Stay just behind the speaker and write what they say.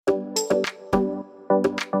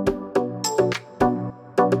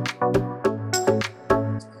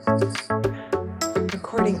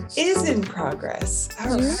is in progress.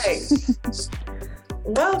 All right.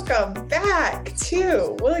 Welcome back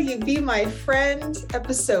to Will You Be My Friend,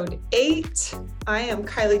 episode 8. I am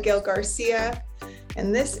Kylie Gail Garcia,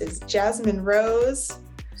 and this is Jasmine Rose,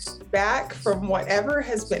 back from whatever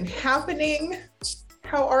has been happening.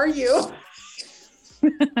 How are you?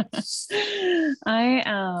 I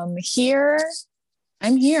am here.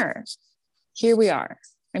 I'm here. Here we are.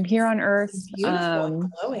 I'm here on Earth. Beautiful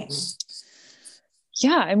and glowing.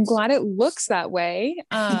 Yeah, I'm glad it looks that way.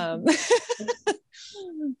 But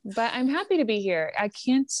I'm happy to be here.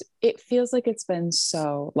 It feels like it's been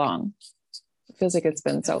so long. It feels like it's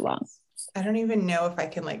been so long. I don't even know if I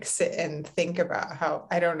can sit and think about how,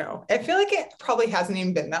 I don't know. I feel like it probably hasn't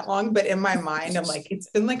even been that long, but in my mind, I'm like, it's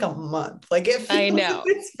been like a month. It feels I know.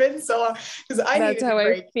 It's been so long because I needed a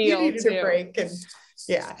break. You needed a break. And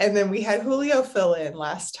yeah. And then we had Julio fill in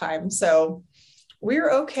last time. So we're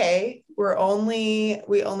okay. We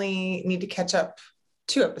only need to catch up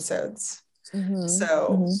 2 episodes. Mm-hmm.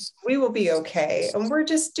 So we will be okay. And we're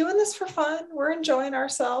just doing this for fun. We're enjoying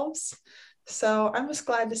ourselves. So I'm just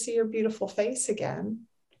glad to see your beautiful face again.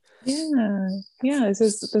 Yeah. This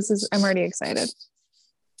is, I'm already excited.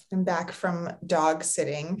 I'm back from dog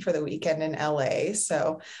sitting for the weekend in LA.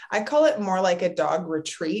 So I call it more like a dog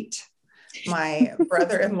retreat. My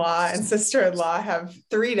brother-in-law and sister-in-law have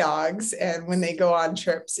 3 dogs. And when they go on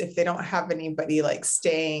trips, if they don't have anybody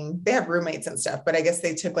staying, they have roommates and stuff, but I guess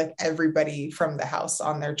they took everybody from the house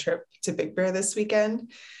on their trip to Big Bear this weekend.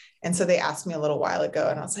 And so they asked me a little while ago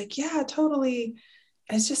and I was like, yeah, totally.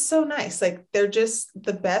 And it's just so nice. They're just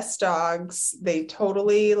the best dogs. They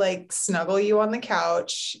totally snuggle you on the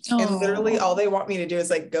couch. Aww. And literally all they want me to do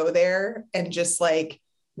is go there and just make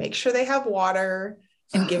sure they have water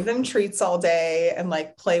and give them treats all day and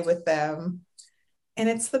play with them. And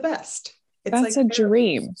it's the best. It's That's a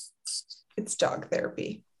dream. It's dog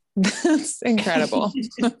therapy. That's incredible.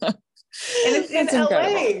 And it's in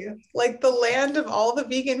LA, the land of all the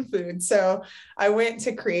vegan food. So I went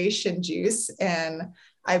to Creation Juice and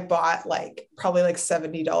I bought probably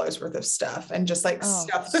 $70 worth of stuff and just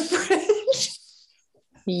stuffed the fridge.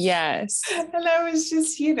 Yes. And I was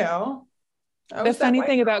just, the funny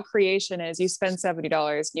thing about Creation is you spend $70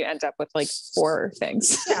 and you end up with 4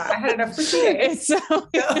 things. Yeah, I had enough for 2 days.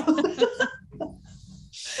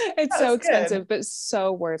 It's so expensive, but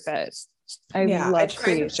so worth it. I love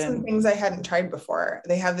Creation. Some things I hadn't tried before.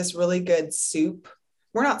 They have this really good soup.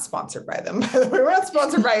 We're not sponsored by them, by the way. We're not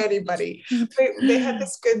sponsored by anybody. They had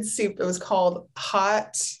this good soup. It was called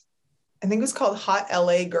Hot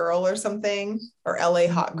LA Girl or something, or LA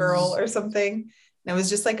Hot Girl or something. And it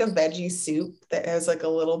was just a veggie soup that has a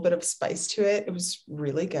little bit of spice to it. It was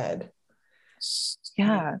really good.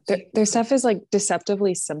 Yeah. Their stuff is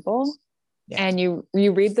deceptively simple. Yeah. And you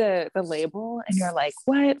read the label and you're like,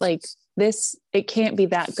 what? This, it can't be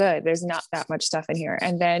that good. There's not that much stuff in here.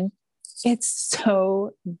 And then it's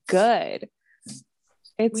so good.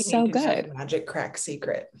 It's so good. Magic crack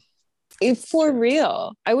secret. For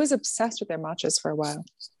real. I was obsessed with their matchas for a while.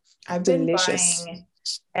 I've been buying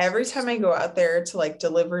every time I go out there to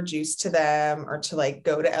deliver juice to them or to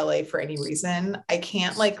go to LA for any reason. I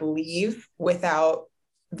can't leave without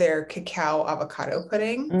their cacao avocado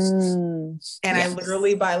pudding. And yes. I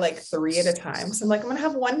literally buy 3 at a time. So I'm I'm going to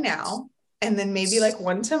have 1 now and then maybe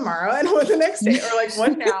 1 tomorrow and 1 the next day, or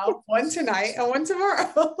 1 now, 1 tonight and 1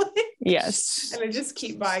 tomorrow. Yes. And I just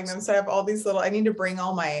keep buying them. So I have all these I need to bring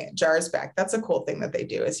all my jars back. That's a cool thing that they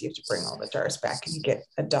do is you have to bring all the jars back and you get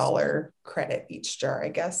 $1 credit each jar, I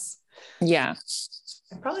guess. Yeah.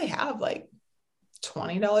 I probably have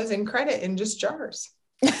 $20 in credit in just jars.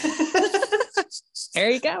 There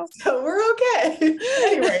you go. So we're okay.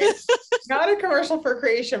 Anyway, not a commercial for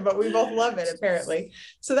Creation, but we both love it apparently.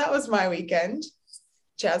 So that was my weekend.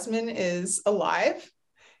 Jasmine is alive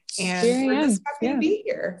and we're just happy to be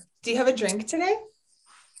here. Do you have a drink today?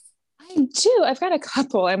 I do. I've got a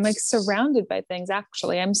couple. I'm surrounded by things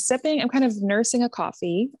actually. I'm kind of nursing a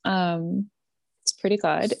coffee. It's pretty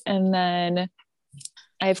good. And then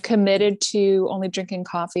I've committed to only drinking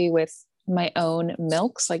coffee with my own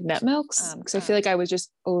milks, net milks, because I feel I was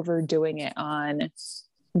just overdoing it on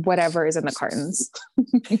whatever is in the cartons,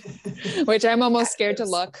 which I'm almost scared to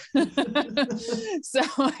look. So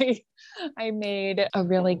I made a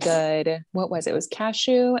really good, what was it? It was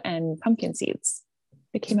cashew and pumpkin seeds.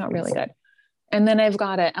 It came out really good. And then I've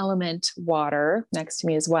got an Element water next to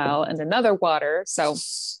me as well, and another water. So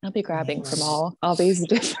I'll be grabbing from all these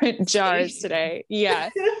different jars today.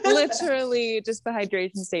 Yeah, literally just the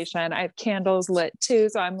hydration station. I have candles lit too.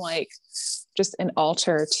 So I'm just an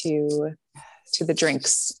altar to the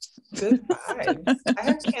drinks Good vibes. I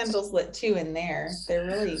have candles lit too in there.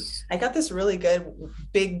 I got this really good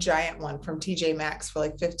big giant one from TJ Maxx for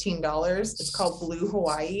like $15. It's called Blue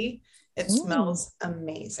Hawaii. It Ooh. smells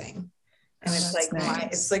amazing. And Oh, it's that's like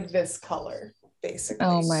nice. it's like this color, basically.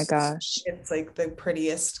 Oh my gosh. It's like the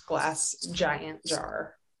prettiest glass giant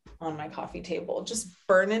jar on my coffee table, just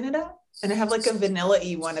burning it up. And I have like a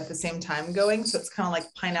vanilla-y one at the same time going. So it's kind of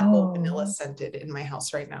like pineapple vanilla Oh, scented in my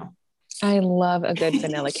house right now. I love a good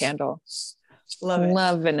vanilla candle. Love it.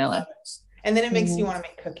 Love vanilla. Love it. And then it makes you Mm-hmm. want to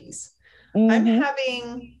make cookies. I'm Mm-hmm.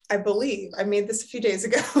 having, I believe, I made this a few days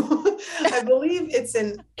ago. I believe it's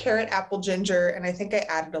in carrot, apple, ginger, and I think I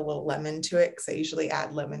added a little lemon to it because I usually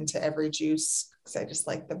add lemon to every juice because I just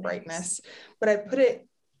like the brightness. But I put it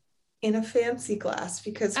in a fancy glass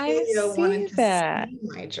because I Julio see wanted to that. see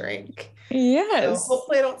my drink. So Yes.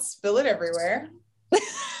 hopefully I don't spill it everywhere.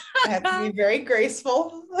 I have to be very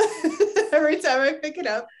graceful every time I pick it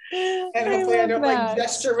up. And I hopefully I love don't like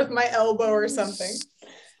gesture with my elbow or something.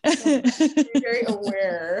 So that. be very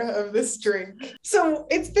aware of this drink. So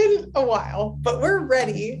it's been a while, but we're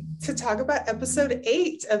ready to talk about episode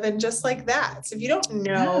 8 of And Just Like That. So if you don't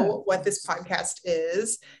know what this podcast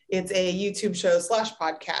is, it's a YouTube show /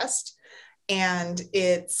 podcast, and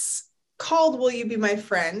it's called Will You Be My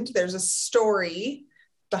Friend? There's a story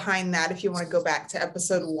behind that if you want to go back to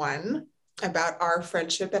episode 1 about our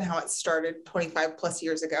friendship and how it started 25 plus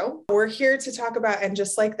years ago. We're here to talk about And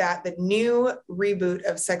Just Like That, the new reboot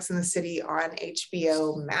of Sex and the City on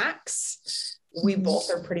HBO Max. We both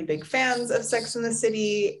are pretty big fans of Sex and the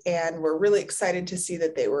City, and we're really excited to see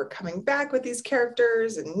that they were coming back with these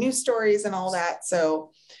characters and new stories and all that.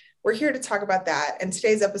 So we're here to talk about that. And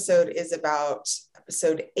today's episode is about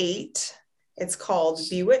episode 8. It's called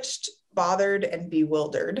Bewitched, Bothered, and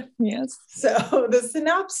Bewildered. Yes. So the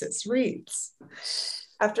synopsis reads,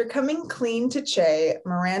 after coming clean to Che,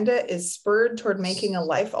 Miranda is spurred toward making a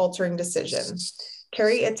life-altering decision.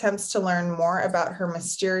 Carrie attempts to learn more about her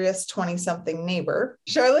mysterious 20-something neighbor.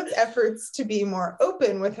 Charlotte's efforts to be more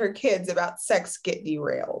open with her kids about sex get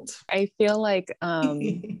derailed. I feel like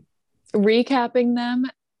recapping them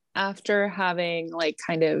after having like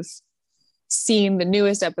kind of seen the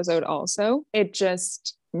newest episode also, it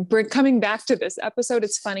just coming back to this episode,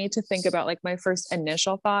 it's funny to think about like my first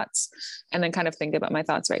initial thoughts and then kind of think about my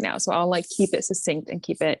thoughts right now. So I'll like keep it succinct and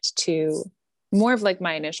keep it to more of like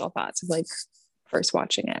my initial thoughts of like first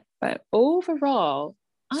watching it. But overall,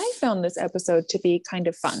 I found this episode to be kind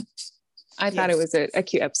of fun. I thought it was a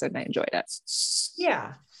cute episode and I enjoyed it.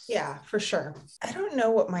 Yeah, for sure. I don't know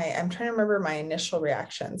what I'm trying to remember my initial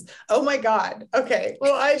reactions. Oh my God. Okay.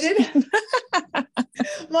 Well, I did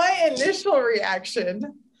my initial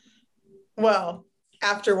reaction. Well,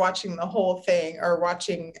 after watching the whole thing or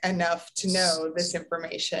watching enough to know this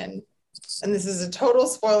information, and this is a total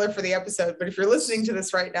spoiler for the episode, but if you're listening to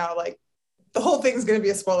this right now, like the whole thing's going to be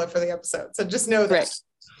a spoiler for the episode. So just know that. Right.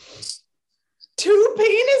 2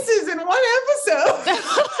 penises in one episode.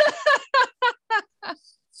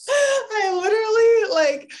 I literally,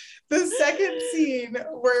 like, the second scene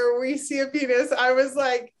where we see a penis, I was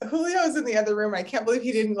like, Julio's in the other room. I can't believe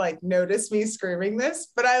he didn't like notice me screaming this,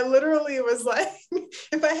 but I literally was like,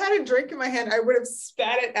 if I had a drink in my hand, I would have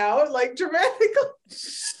spat it out like dramatically.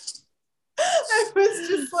 I was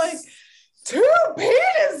just like, 2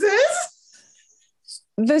 penises.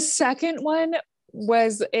 The second one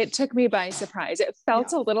it took me by surprise. It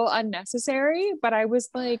felt a little unnecessary, but I was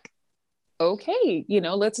like, okay,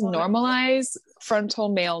 let's normalize frontal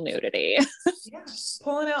male nudity. Yeah,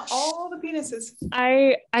 pulling out all the penises.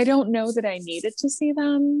 I don't know that I needed to see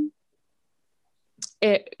them.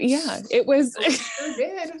 It was. We sure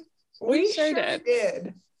did. We sure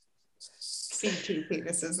did see 2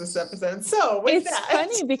 penises this episode. So it's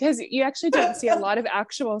funny because you actually don't see a lot of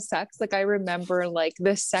actual sex. Like I remember like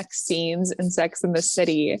the sex scenes in Sex and the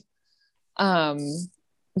City.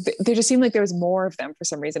 There just seemed like there was more of them for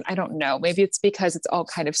some reason. I don't know. Maybe it's because it's all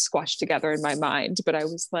kind of squashed together in my mind, but I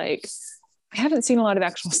was like, I haven't seen a lot of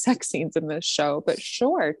actual sex scenes in this show, but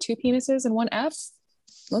sure. 2 penises and 1 F.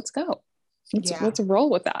 Let's go. Let's roll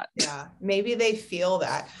with that. Yeah. Maybe they feel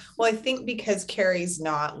that. Well, I think because Carrie's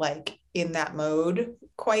not like in that mode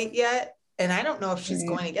quite yet. And I don't know if she's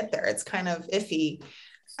going to get there. It's kind of iffy.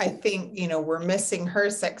 I think, we're missing her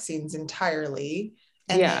sex scenes entirely.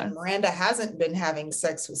 And then Miranda hasn't been having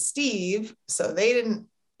sex with Steve. So they didn't,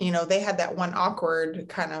 they had that one awkward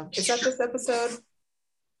kind of, is that this episode?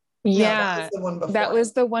 Yeah. No, that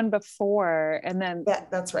was the one before. And then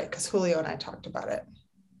that's right. Cause Julio and I talked about it.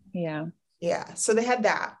 Yeah. Yeah. So they had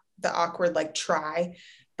the awkward, like try,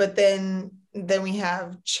 but then we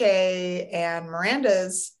have Che and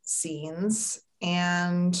Miranda's scenes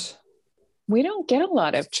and We don't get a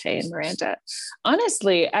lot of Che and Miranda.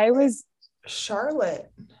 Honestly,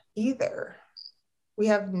 Charlotte either. We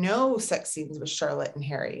have no sex scenes with Charlotte and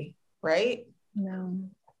Harry, right? No,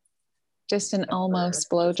 just an almost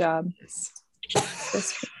blowjob.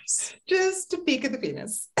 Just a peek of the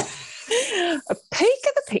penis. A peek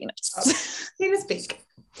of the penis. Penis peek.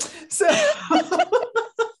 So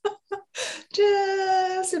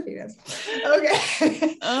just a penis.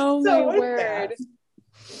 Okay. Oh so my word.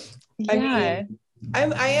 I mean,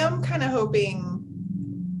 I am kind of hoping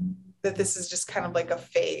that this is just kind of like a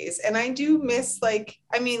phase. And I do miss, like,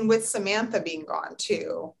 I mean, with Samantha being gone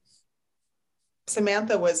too.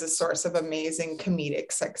 Samantha was a source of amazing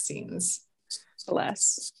comedic sex scenes.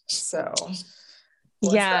 Bless. So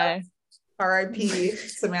yeah. R.I.P.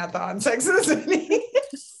 Samantha on Sex and the City.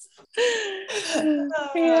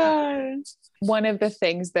 Yeah. One of the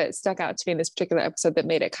things that stuck out to me in this particular episode that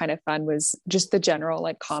made it kind of fun was just the general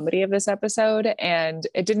like comedy of this episode. And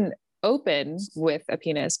it didn't open with a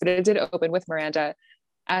penis, but it did open with Miranda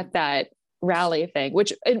at that rally thing,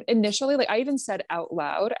 which initially, like I even said out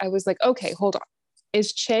loud, I was like, okay, hold on.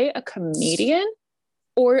 Is Che a comedian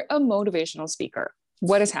or a motivational speaker?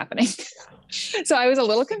 What is happening? So I was a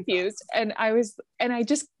little confused and I was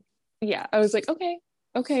like,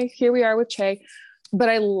 okay, here we are with Che. But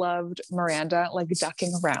I loved Miranda like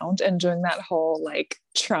ducking around and doing that whole like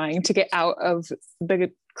trying to get out of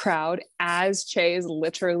the crowd as Che is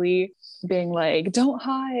literally being like, don't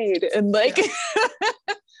hide. And like,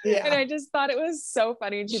 yeah. And I just thought it was so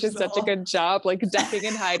funny. And she did such a good job, like ducking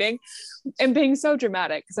and hiding and being so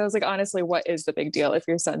dramatic. Cause I was like, honestly, what is the big deal? If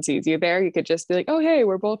your son sees you there, you could just be like, oh, hey,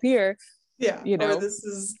 we're both here. Yeah. You know, or this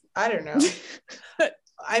is, I don't know.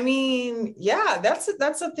 I mean, yeah, that's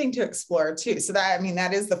something to explore too. So that, I mean,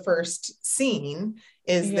 that is the first scene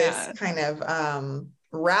is this kind of,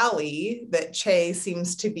 rally that Che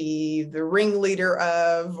seems to be the ringleader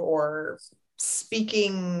of, or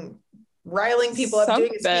riling people up,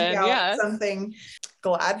 doing a speak out, something.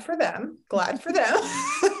 Glad for them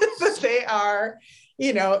that they are,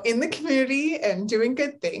 you know, in the community and doing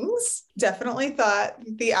good things. Definitely thought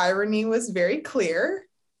the irony was very clear.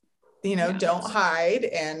 You know, don't hide,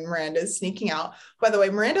 and Miranda's sneaking out. By the way,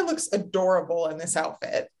 Miranda looks adorable in this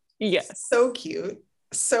outfit. Yes. So cute.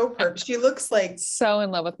 So perfect. She looks like so in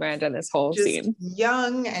love with Miranda in this whole scene.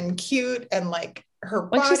 Young and cute, and like her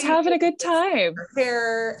body, like she's having a good time. Her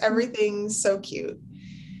hair, everything's so cute.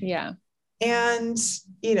 Yeah. And,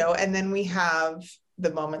 you know, and then we have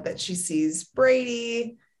the moment that she sees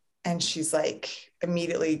Brady and she's like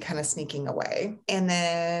immediately kind of sneaking away. And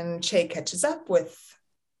then Che catches up with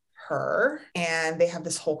her and they have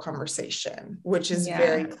this whole conversation, which is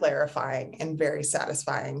very clarifying and very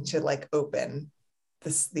satisfying to like open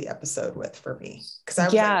the episode with for me, because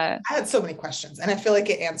I had so many questions and I feel like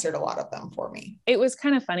it answered a lot of them for me. It was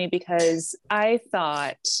kind of funny because I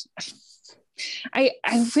thought I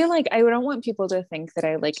feel like I don't want people to think that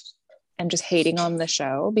I like am just hating on the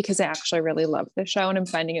show, because I actually really love the show and I'm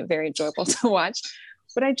finding it very enjoyable to watch.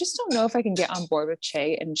 But I just don't know if I can get on board with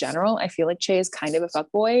Che in general. I feel like Che is kind of a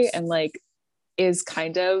fuckboy and like is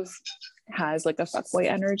kind of has like a fuckboy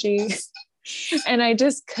energy. And I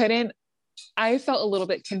just couldn't, I felt a little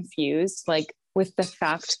bit confused, like with the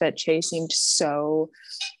fact that Che seemed so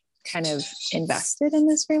kind of invested in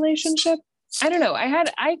this relationship. I don't know. I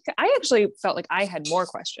actually felt like I had more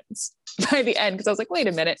questions by the end, because I was like, wait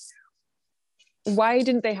a minute. Why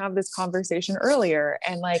didn't they have this conversation earlier?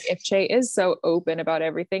 And like, if Che is so open about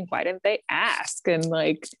everything, why didn't they ask? And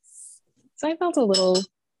like, so I felt a little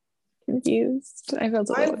confused.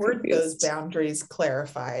 Why weren't those boundaries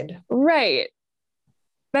clarified? Right.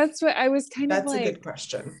 That's what I was That's a good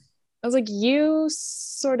question. I was like, you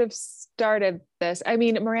sort of started this. I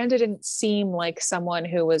mean, Miranda didn't seem like someone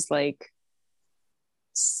who was like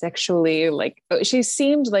sexually, like she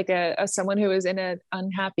seemed like a someone who was in an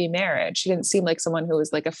unhappy marriage. She didn't seem like someone who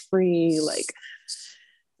was like a free, like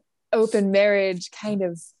open marriage kind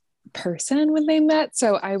of person when they met.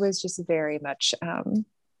 So I was just very much I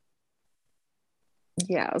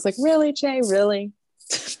was like, really, Che, really?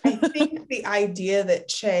 I think the idea that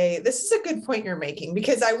Che, this is a good point you're making,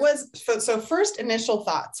 because so first initial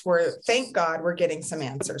thoughts were, thank God we're getting some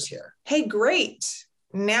answers here. Hey, great.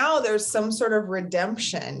 Now there's some sort of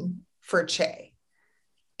redemption for Che.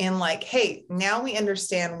 And like, hey, now we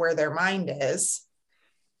understand where their mind is.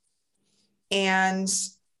 And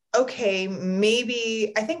okay,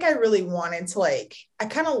 maybe, I think I really wanted to like, I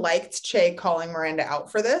kind of liked Che calling Miranda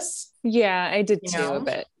out for this. Yeah, I did too, a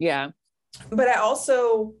bit. Yeah. But I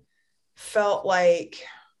also felt like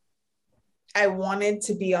I wanted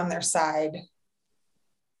to be on their side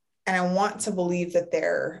And I want to believe that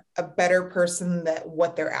they're a better person than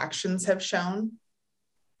what their actions have shown.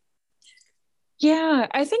 Yeah,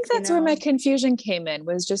 I think that's where my confusion came in,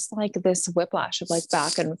 was just like this whiplash of like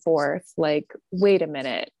back and forth. Like, wait a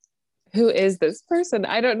minute, who is this person?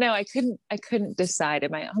 I don't know. I couldn't decide.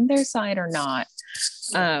 Am I on their side or not?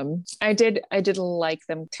 I did like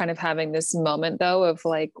them kind of having this moment though, of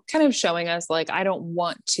like kind of showing us like, I don't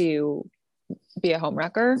want to be a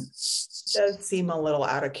homewrecker. It does seem a little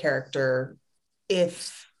out of character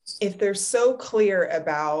if they're so clear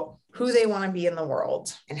about who they want to be in the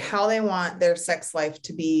world and how they want their sex life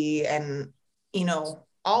to be, and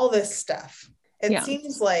all this stuff. It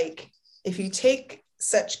seems like if you take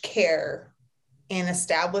such care in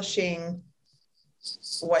establishing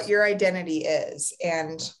what your identity is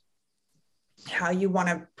and how you want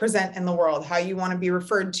to present in the world, how you want to be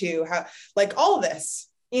referred to, how, like, all this,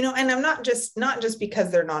 and I'm not just because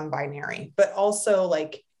they're non-binary, but also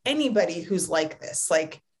like anybody who's like this,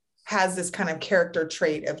 like has this kind of character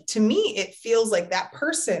trait of, to me, it feels like that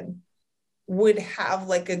person would have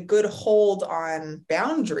like a good hold on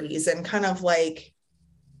boundaries and kind of like,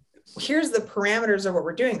 here's the parameters of what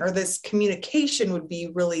we're doing, or this communication would be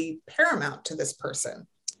really paramount to this person.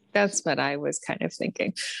 That's what I was kind of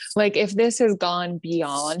thinking. Like, if this has gone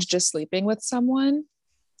beyond just sleeping with someone,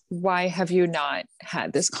 why have you not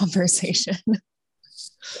had this conversation?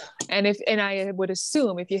 And I would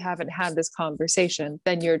assume if you haven't had this conversation,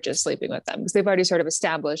 then you're just sleeping with them, because they've already sort of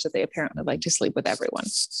established that they apparently like to sleep with everyone.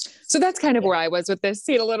 So that's kind of where I was with this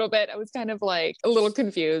scene a little bit. I was kind of like a little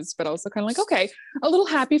confused, but also kind of like, okay, a little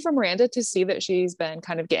happy for Miranda to see that she's been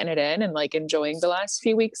kind of getting it in and like enjoying the last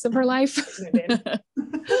few weeks of her life.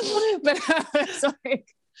 But I was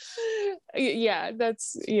like, yeah,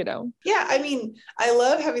 that's, Yeah, I mean, I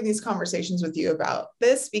love having these conversations with you about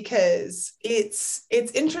this, because it's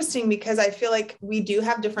interesting, because I feel like we do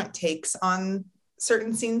have different takes on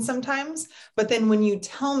certain scenes sometimes, but then when you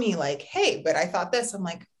tell me like, hey, but I thought this, I'm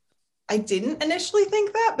like, I didn't initially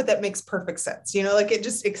think that, but that makes perfect sense. Like it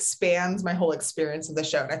just expands my whole experience of the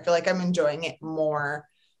show, and I feel like I'm enjoying it more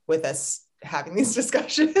with us having these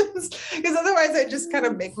discussions, because otherwise I just kind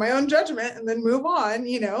of make my own judgment and then move on,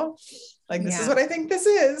 like, this is what I think this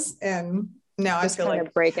is. And now just I feel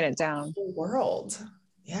like breaking it down. World.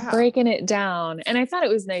 Yeah. Breaking it down. And I thought it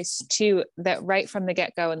was nice too, that right from the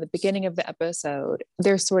get-go in the beginning of the episode,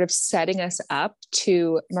 they're sort of setting us up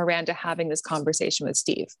to Miranda having this conversation with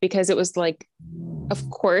Steve, because it was like, of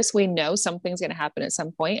course we know something's going to happen at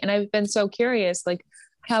some point. And I've been so curious, like,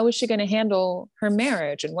 how is she going to handle her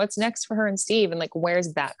marriage and what's next for her and Steve? And like,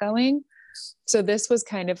 where's that going? So this was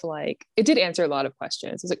kind of like, it did answer a lot of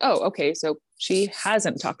questions. It's like, oh, okay. So she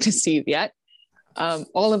hasn't talked to Steve yet.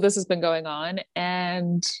 All of this has been going on,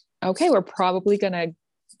 and okay, we're probably going to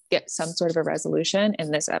get some sort of a resolution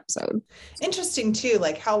in this episode. Interesting too.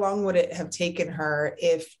 Like, how long would it have taken her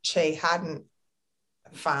if Che hadn't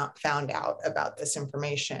found out about this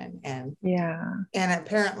information? And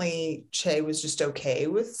apparently Che was just okay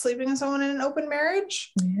with sleeping with someone in an open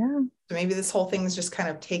marriage. So maybe this whole thing is just kind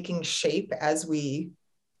of taking shape as we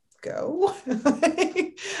go.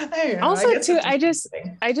 I don't know. Also too, I just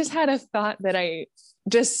had a thought that I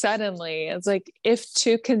just suddenly, it's like, if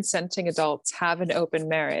two consenting adults have an open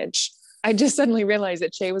marriage, I just suddenly realized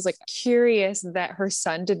that Che was like curious that her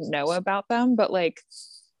son didn't know about them, but like,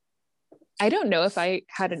 I don't know if I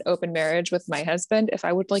had an open marriage with my husband, if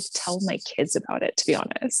I would like tell my kids about it, to be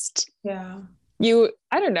honest. Yeah.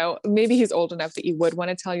 I don't know, maybe he's old enough that you would want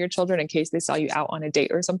to tell your children in case they saw you out on a date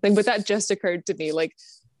or something. But that just occurred to me, like,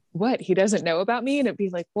 what, he doesn't know about me? And it'd be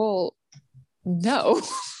like, well, no,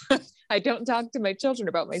 I don't talk to my children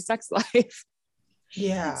about my sex life.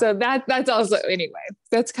 Yeah. So that's also, anyway,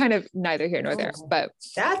 that's kind of neither here nor there, but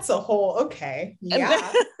that's a whole, okay.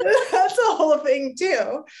 Yeah. That's a whole thing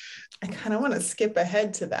too. I kind of want to skip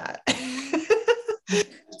ahead to that.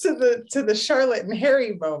 to the Charlotte and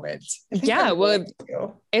Harry moment. Yeah, well,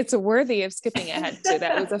 it's worthy of skipping ahead to.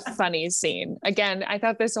 That was a funny scene. Again, I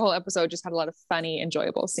thought this whole episode just had a lot of funny,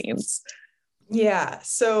 enjoyable scenes. Yeah.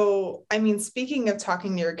 So, I mean, speaking of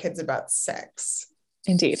talking to your kids about sex.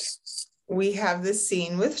 Indeed. We have this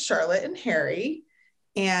scene with Charlotte and Harry.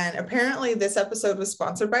 And apparently this episode was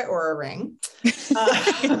sponsored by Aura Ring. She's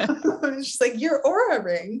like, your Aura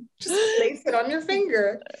Ring, just place it on your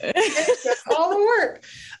finger. And it does all the work.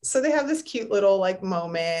 So they have this cute little like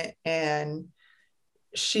moment. And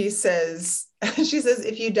she says,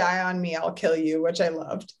 if you die on me, I'll kill you, which I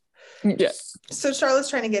loved. Yeah. So Charlotte's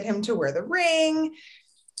trying to get him to wear the ring.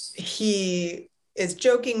 He is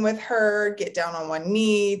joking with her, get down on one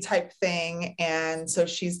knee type thing. And so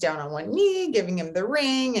she's down on one knee, giving him the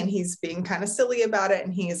ring, and he's being kind of silly about it.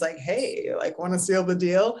 And he's like, hey, like, want to seal the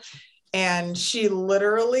deal? And she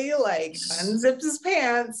literally like unzips his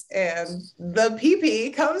pants and the pee-pee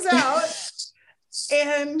comes out.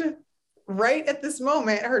 And right at this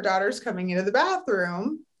moment, her daughter's coming into the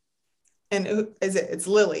bathroom, and it's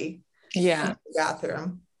Lily. Yeah. In the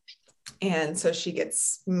bathroom. And so she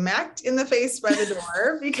gets smacked in the face by the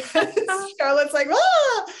door because Charlotte's like,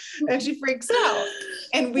 ah, and she freaks out.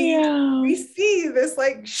 And we see this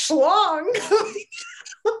like schlong,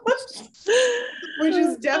 which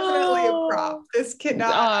is definitely a prop. This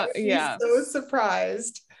cannot, so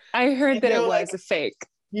surprised. I heard that it was a fake.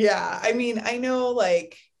 Yeah. I mean, I know,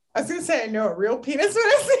 like, I was going to say, I know a real penis when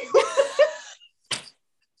I see one.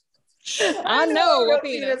 I know a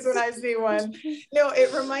penis when I see one. No,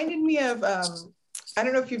 it reminded me of, I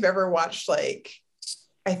don't know if you've ever watched, like,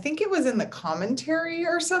 I think it was in the commentary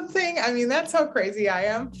or something. I mean, that's how crazy I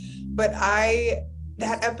am. But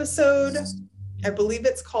that episode, I believe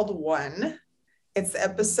it's called One. It's the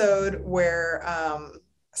episode where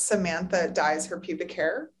Samantha dyes her pubic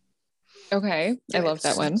hair. Okay. I love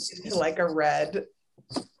that one. Into like a red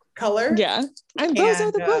color. Yeah. And those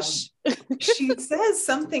are the bush. She says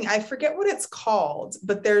something, I forget what it's called,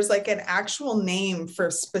 but there's like an actual name for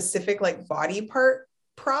specific like body part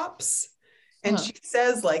props. And she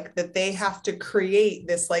says like that they have to create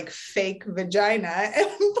this like fake vagina and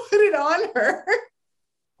put it on her.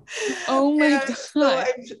 Oh my God. So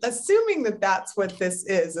I'm assuming that that's what this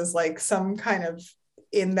is like some kind of,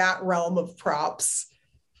 in that realm of props,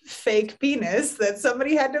 fake penis that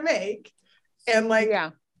somebody had to make and like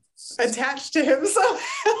attach to him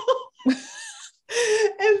somehow.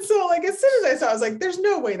 And so like as soon as I saw, I was like, there's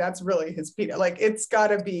no way that's really his penis. Like it's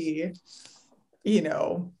gotta be, you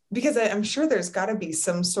know, because I'm sure there's gotta be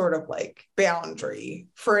some sort of like boundary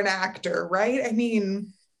for an actor, right? I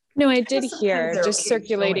mean, no, I did hear just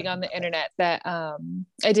circulating on the internet that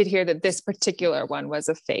I did hear that this particular one was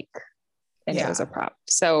a fake and it was a prop.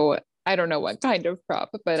 So I don't know what kind of prop,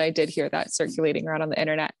 but I did hear that circulating around on the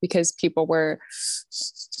internet because people were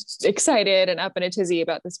excited and up in a tizzy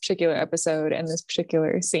about this particular episode and this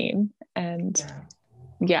particular scene. And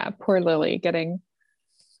poor Lily getting,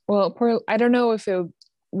 I don't know if it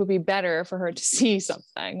would be better for her to see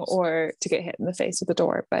something or to get hit in the face with the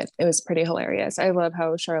door, but it was pretty hilarious. I love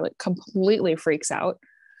how Charlotte completely freaks out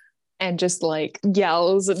and just like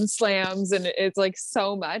yells and slams, and it's like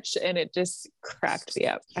so much, and it just cracked me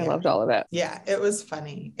up. I loved all of it. Yeah, it was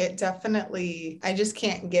funny. It definitely, I just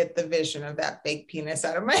can't get the vision of that fake penis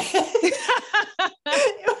out of my head.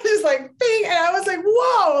 It was just like bing, and I was like,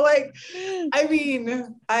 whoa, like, I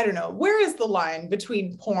mean, I don't know, where is the line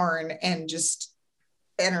between porn and just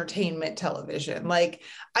entertainment television? Like,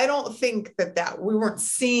 I don't think that we weren't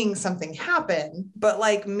seeing something happen, but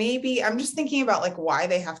like maybe I'm just thinking about like why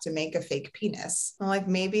they have to make a fake penis. I'm like,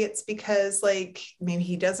 maybe it's because like maybe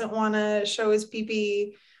he doesn't want to show his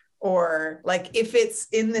pee-pee, or like if it's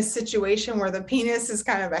in this situation where the penis is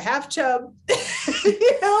kind of a half chub,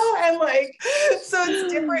 you know, and like, so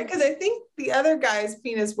it's different because I think the other guy's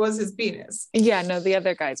penis was his penis. Yeah, no, the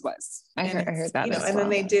other guy's was. I heard that. You know, and then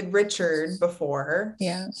they did Richard before.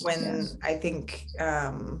 Yeah. When I think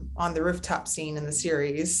on the rooftop scene in the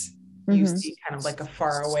series, you see kind of like a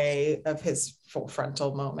far away of his full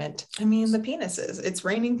frontal moment. I mean, the penises, it's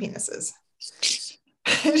raining penises.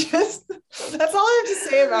 Just, that's all I have to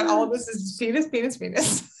say about all of this is penis, penis,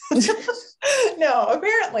 penis. No,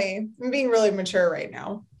 apparently I'm being really mature right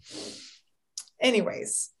now.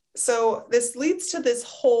 Anyways, so this leads to this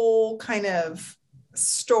whole kind of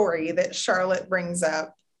story that Charlotte brings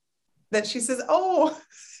up, that she says, oh,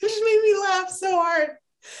 it just made me laugh so hard.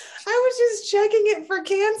 I was just checking it for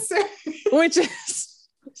cancer. Which is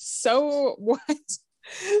so what?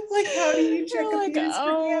 Like, how do you check a penis for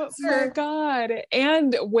cancer? Oh my God.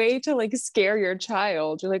 And way to like scare your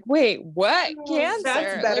child. You're like, wait, what? Cancer?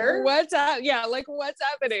 That's better. Like, what's up? Yeah, like what's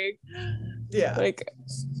happening? Yeah. Like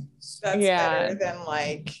that's better than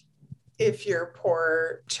like if your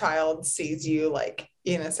poor child sees you like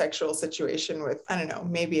in a sexual situation with, I don't know,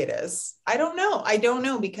 maybe it is. I don't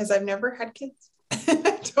know because I've never had kids.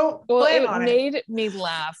 It made me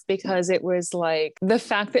laugh because it was like the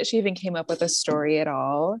fact that she even came up with a story at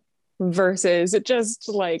all versus just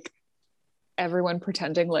like everyone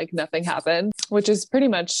pretending like nothing happened, which is pretty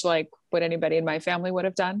much like what anybody in my family would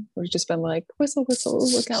have done. We've just been like, whistle, whistle,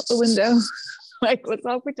 look out the window. Like, let's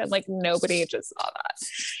all pretend like nobody just saw that.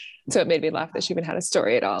 So it made me laugh that she even had a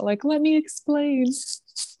story at all. Like, let me explain.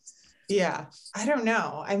 Yeah. I don't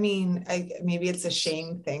know. I mean, maybe it's a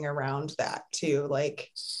shame thing around that too.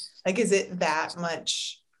 Like, is it that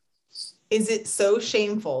much? Is it so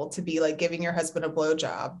shameful to be like giving your husband a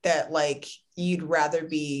blowjob that like you'd rather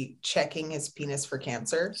be checking his penis for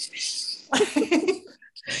cancer?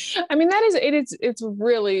 I mean, it's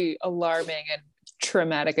really alarming and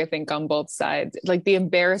traumatic, I think, on both sides. Like the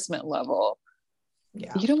embarrassment level.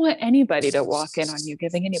 Yeah. You don't want anybody to walk in on you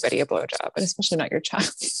giving anybody a blowjob, and especially not your child.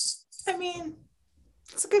 I mean,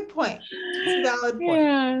 it's a good point. It's a valid point.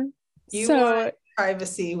 Yeah. You want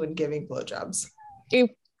privacy when giving blowjobs.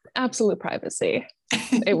 Absolute privacy.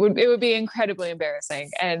 It would be incredibly embarrassing.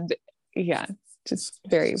 And yeah, just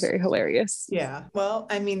very, very hilarious. Yeah. Well,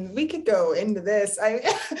 I mean, we could go into this. My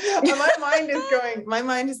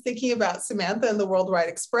mind is thinking about Samantha and the Worldwide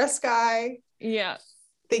Express guy. Yeah.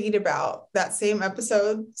 Thinking about that same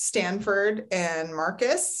episode, Stanford and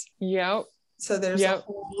Marcus. Yep. So there's a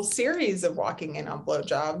whole series of walking in on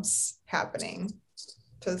blowjobs happening.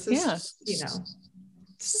 So this is,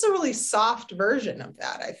 this is a really soft version of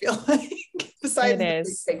that, I feel like. Besides the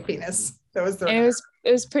fake penis. That was it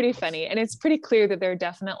was pretty funny. And it's pretty clear that they're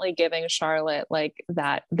definitely giving Charlotte like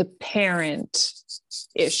that, the parent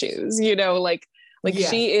issues, she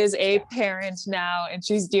is a parent now, and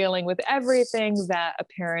she's dealing with everything that a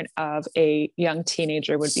parent of a young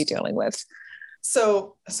teenager would be dealing with.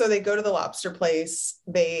 So they go to the lobster place.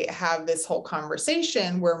 They have this whole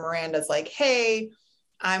conversation where Miranda's like, hey,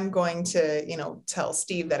 I'm going to, tell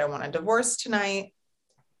Steve that I want a divorce tonight.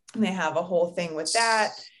 And they have a whole thing with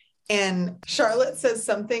that. And Charlotte says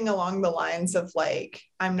something along the lines of like,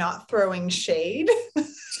 I'm not throwing shade.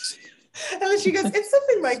 And then she goes, it's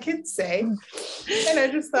something my kids say. And I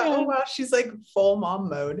just thought, oh, wow, she's like full mom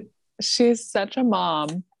mode. She's such a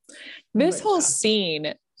mom. This whole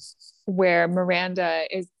scene where Miranda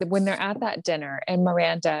when they're at that dinner and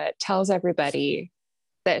Miranda tells everybody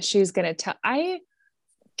that she's going to tell, I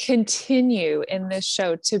continue in this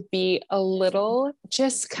show to be a little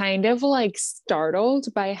just kind of like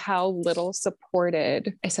startled by how little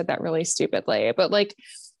supported, I said that really stupidly, but like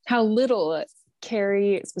how little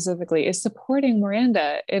Carrie specifically is supporting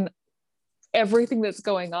Miranda in everything that's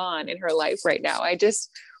going on in her life right now.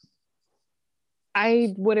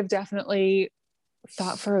 I would have definitely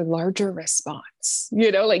thought for a larger response,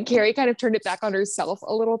 like Carrie kind of turned it back on herself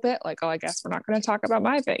a little bit, like, oh, I guess we're not going to talk about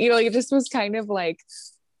my thing. Like it just was kind of like,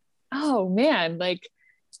 oh man, like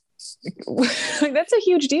that's a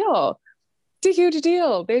huge deal. It's a huge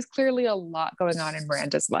deal. There's clearly a lot going on in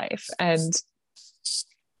Miranda's life. And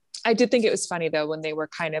I did think it was funny though, when they were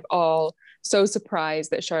kind of all so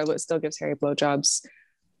surprised that Charlotte still gives Harry blowjobs.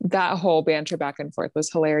 That whole banter back and forth was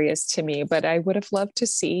hilarious to me, but I would have loved to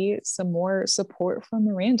see some more support from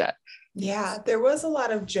Miranda. Yeah, there was a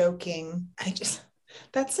lot of joking.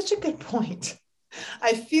 That's such a good point.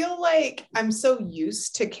 I feel like I'm so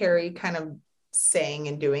used to Carrie kind of saying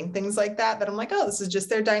and doing things like that I'm like, oh, this is just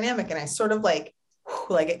their dynamic. And I sort of like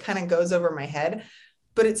it kind of goes over my head,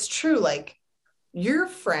 but it's true. Like your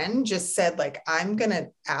friend just said, like, I'm going to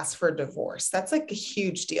ask for a divorce. That's like a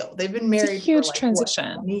huge deal. They've been married it's a huge for like,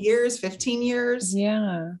 transition. 20 years, 15 years.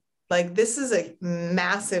 Yeah. Like this is a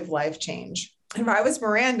massive life change. If I was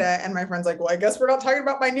Miranda and my friend's like, well, I guess we're not talking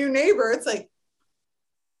about my new neighbor. It's like,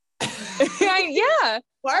 yeah.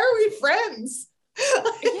 Why are we friends?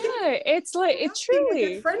 Yeah, it's like it's truly a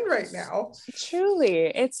good friend right now. Truly,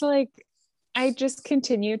 it's like I just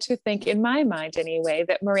continue to think in my mind anyway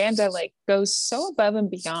that Miranda like goes so above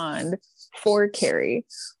and beyond for Carrie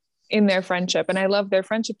in their friendship, and I love their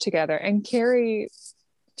friendship together. And Carrie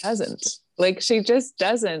doesn't. Like she just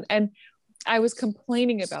doesn't. And I was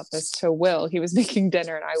complaining about this to Will. He was making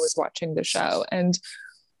dinner and I was watching the show, and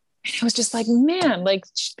I was just like, man, like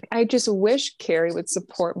I just wish Carrie would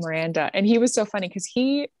support Miranda. And he was so funny because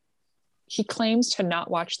he claims to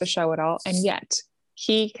not watch the show at all, and yet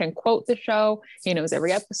he can quote the show. He knows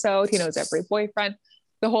every episode. He knows every boyfriend,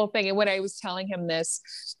 the whole thing. And when I was telling him this,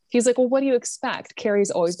 he's like, well, what do you expect?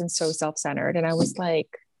 Carrie's always been so self-centered. And I was like,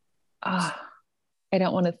 I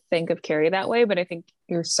don't want to think of Carrie that way, but I think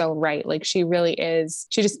you're so right. Like she really is,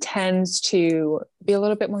 she just tends to be a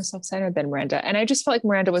little bit more self-centered than Miranda. And I just felt like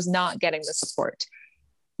Miranda was not getting the support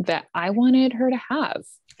that I wanted her to have.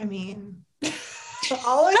 I mean,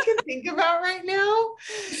 all I can think about right now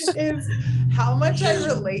is how much I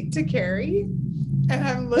relate to Carrie. And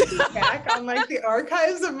I'm looking back on like the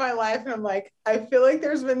archives of my life and I'm like, I feel like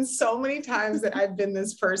there's been so many times that I've been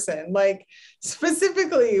this person. Like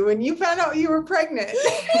specifically when you found out you were pregnant. And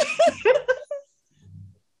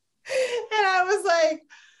I was like,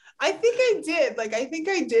 I think I did. Like, I think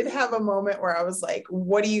I did have a moment where I was like,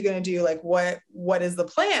 what are you going to do? Like, what is the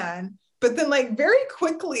plan? But then like very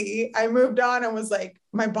quickly I moved on and was like,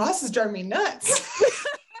 my boss is driving me nuts.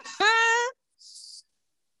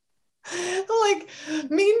 Like, in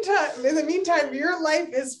the meantime, your life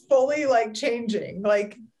is fully like changing,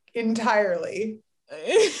 like entirely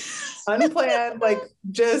unplanned, like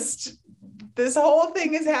just this whole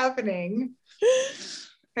thing is happening.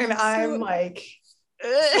 And I'm like,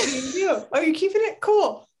 what do you do? Oh, you're keeping it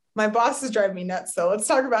cool. My boss is driving me nuts, so let's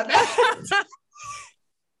talk about that.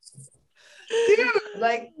 Dude,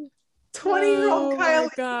 like 20-year-old Kyle,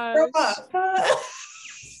 grow up.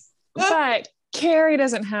 But Carrie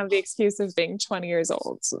doesn't have the excuse of being 20 years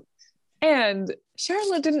old. And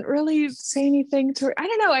Charlotte didn't really say anything to her. I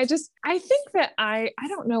don't know. I think that I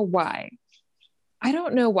don't know why. I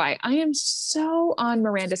don't know why. I am so on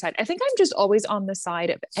Miranda's side. I think I'm just always on the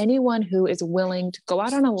side of anyone who is willing to go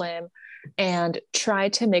out on a limb and try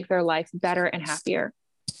to make their life better and happier.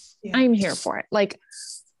 Yeah. I'm here for it. Like,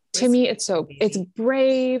 to me, it's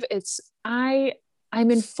brave. I'm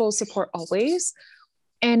in full support always.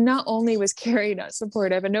 And not only was Carrie not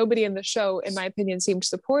supportive, and nobody in the show, in my opinion, seemed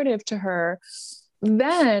supportive to her,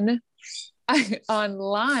 then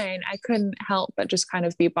online, I couldn't help but just kind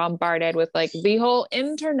of be bombarded with like the whole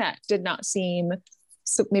internet did not seem,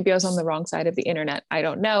 so maybe I was on the wrong side of the internet. I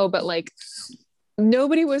don't know, but like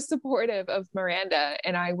nobody was supportive of Miranda.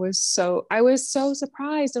 And I was so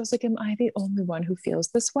surprised. I was like, am I the only one who feels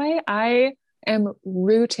this way? I am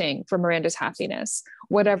rooting for Miranda's happiness,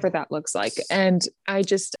 whatever that looks like. And I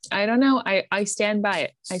don't know. I stand by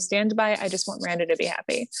it. I just want Miranda to be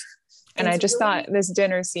happy. And I just thought this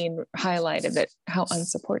dinner scene highlighted that how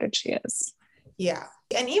unsupported she is. Yeah.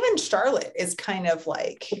 And even Charlotte is kind of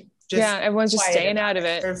like, everyone's just staying out of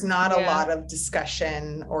it. There's not a lot of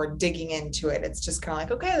discussion or digging into it. It's just kind of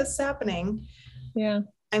like, okay, this is happening. Yeah.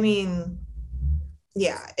 I mean,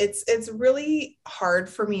 yeah, it's really hard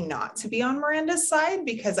for me not to be on Miranda's side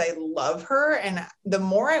because I love her. And the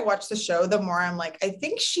more I watch the show, the more I'm like, I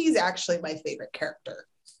think she's actually my favorite character.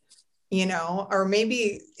 You know, or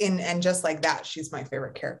maybe and just like that, she's my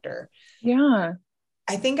favorite character. Yeah.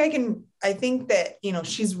 I think that, you know,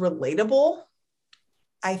 she's relatable.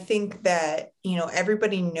 I think that, you know,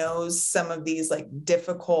 everybody knows some of these like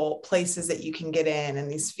difficult places that you can get in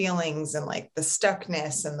and these feelings and like the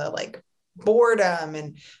stuckness and the like boredom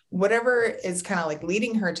and whatever is kind of like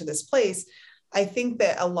leading her to this place. I think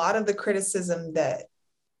that a lot of the criticism that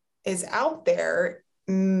is out there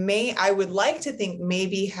I would like to think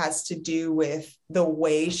maybe has to do with the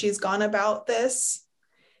way she's gone about this.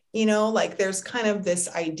 You know, like there's kind of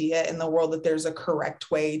this idea in the world that there's a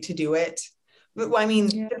correct way to do it. But I mean,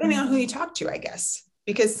 depending on who you talk to, I guess,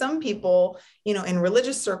 because some people, you know, in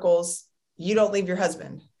religious circles, you don't leave your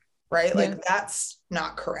husband, right? Like that's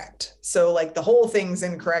not correct. So like the whole thing's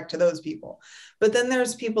incorrect to those people. But then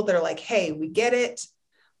there's people that are like, hey, we get it,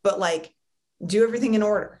 but like do everything in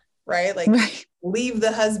order, right? Like leave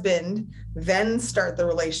the husband, then start the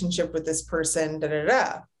relationship with this person, da, da,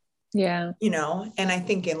 da. Yeah. You know, and I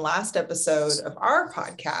think in last episode of our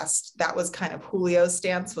podcast, that was kind of Julio's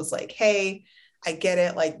stance was like, hey, I get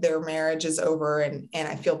it. Like their marriage is over and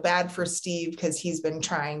I feel bad for Steve because he's been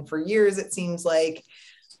trying for years, it seems like,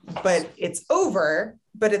 but it's over.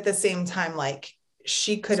 But at the same time, like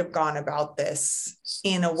she could have gone about this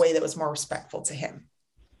in a way that was more respectful to him.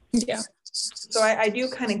 Yeah. So I do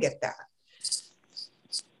kind of get that.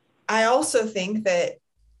 I also think that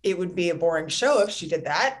it would be a boring show if she did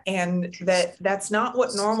that. And that's not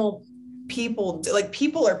what normal people do. Like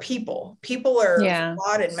people are people are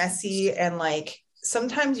flawed and messy. And like,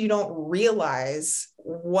 sometimes you don't realize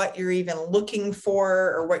what you're even looking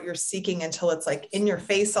for or what you're seeking until it's like in your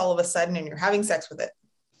face all of a sudden and you're having sex with it.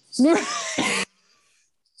 You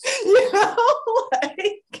know,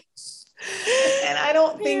 like, and I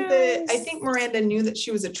don't think I think Miranda knew that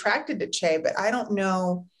she was attracted to Che, but I don't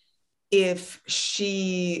know if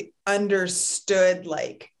she understood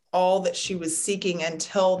like all that she was seeking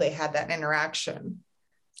until they had that interaction.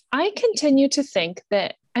 I continue to think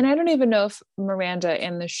that, and I don't even know if Miranda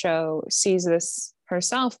in the show sees this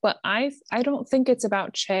herself, but I don't think it's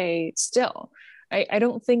about Che still. I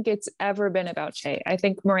don't think it's ever been about Che. I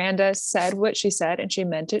think Miranda said what she said and she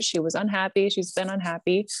meant it. She was unhappy. She's been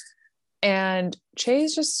unhappy. And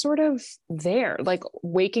Che's just sort of there, like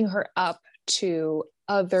waking her up to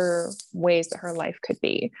other ways that her life could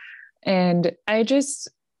be. And I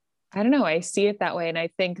don't know, I see it that way. And I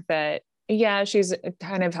think that yeah, she's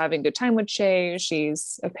kind of having a good time with Che.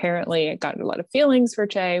 She's apparently got a lot of feelings for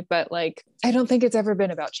Che, but like, I don't think it's ever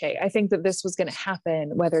been about Che. I think that this was going to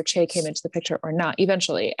happen whether Che came into the picture or not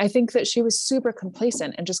eventually. I think that she was super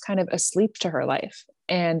complacent and just kind of asleep to her life.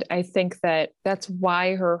 And I think that that's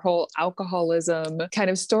why her whole alcoholism kind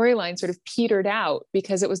of storyline sort of petered out,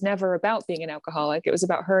 because it was never about being an alcoholic. It was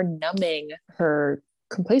about her numbing her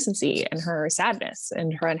complacency and her sadness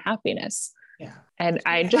and her unhappiness. Yeah. And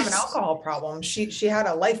She didn't have an alcohol problem. She had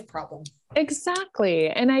a life problem. Exactly.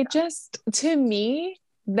 And I just, to me,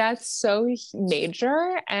 that's so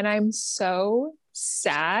major. And I'm so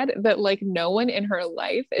sad that like no one in her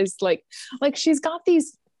life is like she's got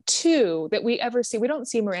these two that we ever see. We don't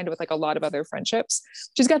see Miranda with like a lot of other friendships.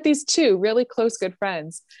 She's got these two really close, good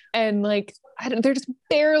friends. And like, they're just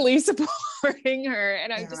barely supporting her.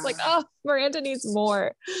 And I'm just like, oh, Miranda needs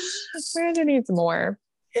more. Miranda needs more.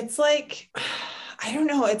 It's like, I don't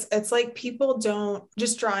know. It's like people don't,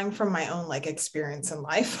 just drawing from my own like experience in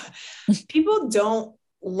life, people don't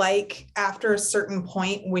like after a certain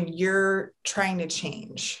point when you're trying to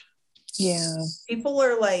change. Yeah. People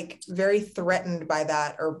are like very threatened by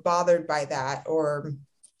that or bothered by that, or,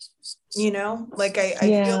 you know, like I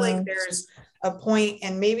feel like there's a point,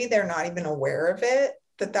 and maybe they're not even aware of it,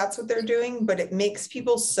 that that's what they're doing, but it makes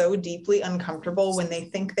people so deeply uncomfortable when they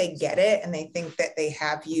think they get it and they think that they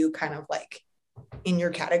have you kind of like in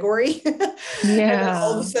your category. Yeah. And then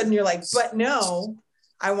all of a sudden you're like, but no,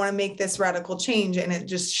 I want to make this radical change. And it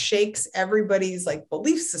just shakes everybody's like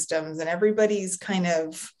belief systems and everybody's kind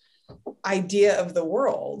of idea of the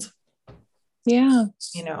world. Yeah.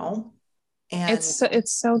 You know? And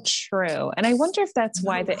it's so true. And I wonder if that's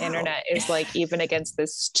why the internet is like even against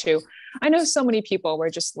this too. I know so many people were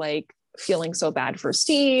just like feeling so bad for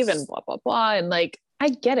Steve and blah, blah, blah. And like, I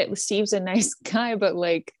get it. Steve's a nice guy, but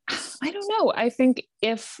like, I don't know. I think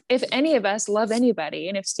if any of us love anybody,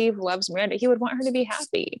 and if Steve loves Miranda, he would want her to be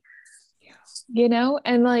happy. Yeah. You know?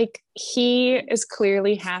 And like, he is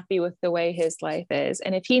clearly happy with the way his life is.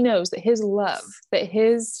 And if he knows that his love, that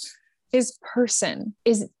his person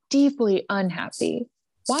is deeply unhappy,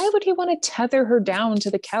 why would he want to tether her down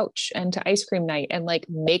to the couch and to ice cream night and like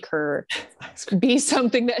make her be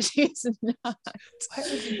something that she's not? Why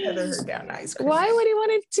would he tether her down to ice cream? Why would he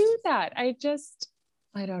want to do that? I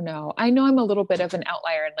don't know. I know I'm a little bit of an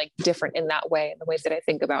outlier and like different in that way, in the way that I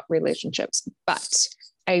think about relationships, but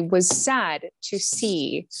I was sad to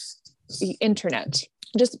see the internet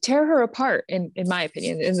just tear her apart, in my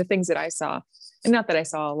opinion, in the things that I saw. And not that I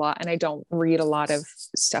saw a lot, and I don't read a lot of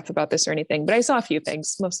stuff about this or anything, but I saw a few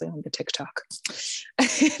things, mostly on the TikTok. And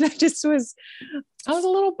I was a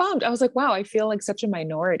little bummed. I was like, wow, I feel like such a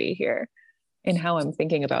minority here in how I'm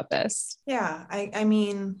thinking about this. Yeah. I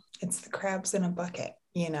mean, it's the crabs in a bucket,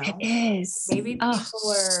 you know? It is. Maybe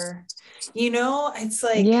people are, you know, it's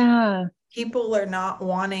like, yeah, people are not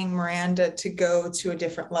wanting Miranda to go to a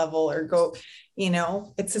different level or go, you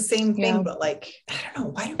know, it's the same thing, but like, I don't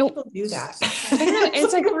know, why do people do that?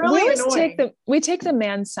 It's like really we take the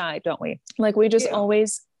man's side, don't we? Like we just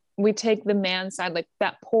we take the man's side, like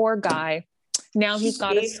that poor guy. Now he's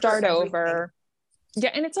got to start over.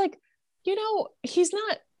 Yeah. And it's like, you know, he's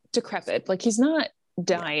not decrepit. Like he's not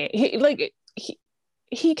dying.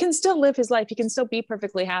 He can still live his life. He can still be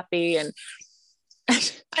perfectly happy. And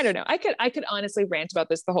I don't know. I could honestly rant about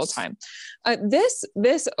this the whole time.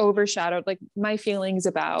 This overshadowed like my feelings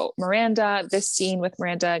about Miranda, this scene with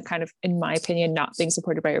Miranda, kind of, in my opinion, not being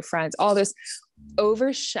supported by her friends. All this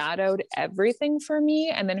overshadowed everything for me.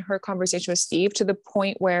 And then her conversation with Steve, to the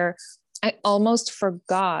point where I almost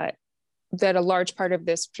forgot that a large part of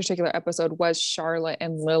this particular episode was Charlotte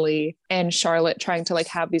and Lily, and Charlotte trying to like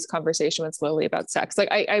have these conversations with Lily about sex. Like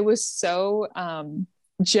I was so,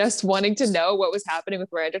 just wanting to know what was happening with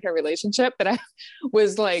Miranda and her relationship, that I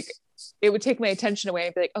was like, it would take my attention away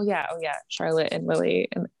and be like, oh yeah, Charlotte and Lily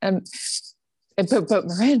but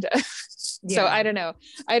Miranda. Yeah. So I don't know.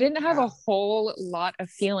 I didn't have a whole lot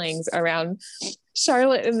of feelings around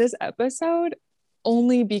Charlotte in this episode,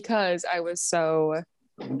 only because I was so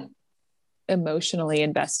emotionally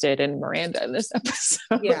invested in Miranda in this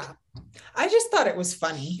episode. Yeah. I just thought it was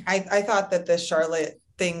funny. I thought that the Charlotte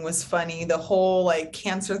thing was funny, the whole like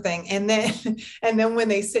cancer thing. And then when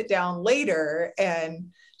they sit down later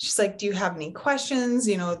and she's like, do you have any questions?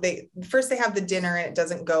 You know, they have the dinner and it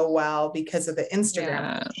doesn't go well because of the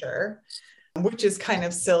Instagram picture, which is kind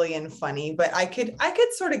of silly and funny, but I could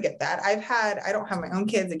sort of get that. I don't have my own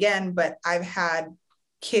kids again, but I've had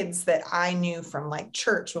kids that I knew from like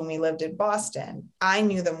church when we lived in Boston. I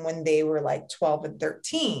knew them when they were like 12 and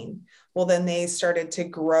 13. Well, then they started to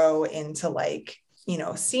grow into like, you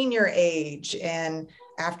know, senior age. And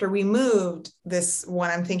after we moved, this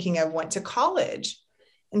one I'm thinking of went to college,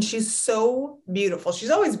 and she's so beautiful.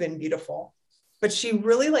 She's always been beautiful, but she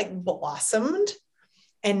really like blossomed.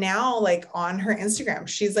 And now like on her Instagram,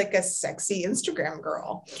 she's like a sexy Instagram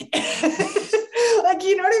girl. Like,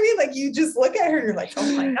 you know what I mean? Like you just look at her and you're like,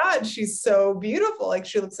 oh my God, she's so beautiful. Like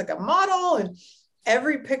she looks like a model, and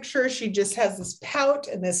every picture she just has this pout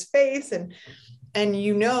and this face. And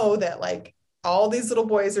you know that like all these little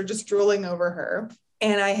boys are just drooling over her.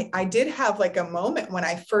 And I did have like a moment when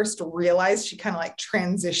I first realized she kind of like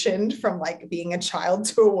transitioned from like being a child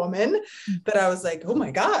to a woman, that I was like, oh my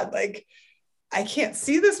God, like I can't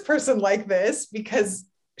see this person like this because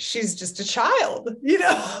she's just a child, you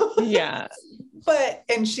know? Yeah.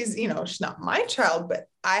 And she's, you know, she's not my child, but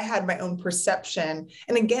I had my own perception.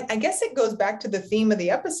 And again, I guess it goes back to the theme of the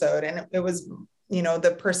episode. And it was, you know,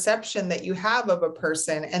 the perception that you have of a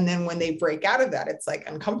person. And then when they break out of that, it's like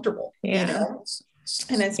uncomfortable, you know?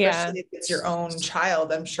 And especially if it's your own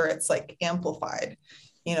child, I'm sure it's like amplified,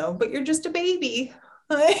 you know, but you're just a baby.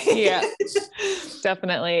 Yeah,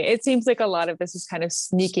 definitely. It seems like a lot of this is kind of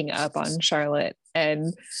sneaking up on Charlotte.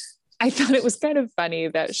 And I thought it was kind of funny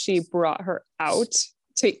that she brought her out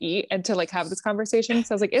to eat and to like have this conversation.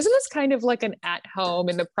 So I was like, isn't this kind of like an at home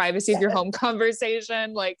in the privacy of your home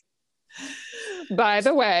conversation? Like, by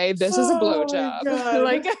the way, this is a blowjob.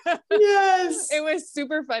 Like, yes, it was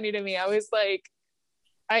super funny to me. I was like,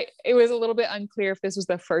 it was a little bit unclear if this was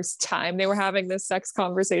the first time they were having this sex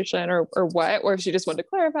conversation or what, or if she just wanted to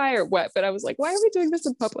clarify or what, but I was like, why are we doing this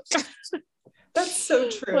in public? That's so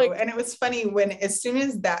true. Like, and it was funny when, as soon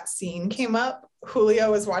as that scene came up, Julio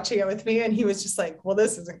was watching it with me and he was just like, well,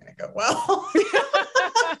 this isn't going to go well.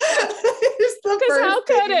 How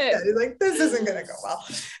could it? He's like, this isn't going to go well.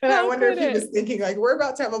 And I wonder if he was thinking like, we're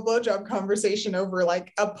about to have a blowjob conversation over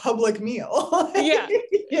like a public meal. Yeah.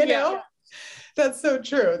 You know? That's so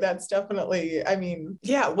true. That's definitely, I mean,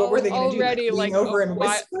 yeah. What were they going to do? Already like over and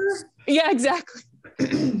whisper? Yeah, exactly.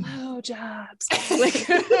 Blowjobs. Like,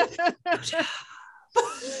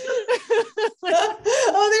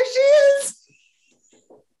 oh, there she is.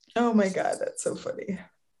 Oh my God, that's so funny.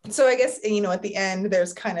 So I guess, you know, at the end,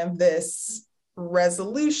 there's kind of this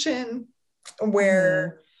resolution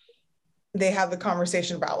where they have the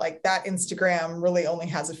conversation about like that Instagram really only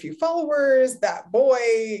has a few followers. That boy,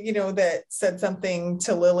 you know, that said something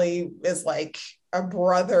to Lily is like a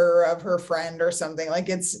brother of her friend or something. Like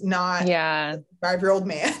it's not a 5-year-old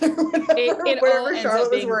man or whatever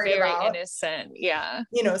Charlotte was worried about. Innocent. Yeah.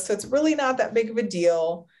 You know, so it's really not that big of a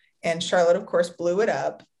deal. And Charlotte, of course, blew it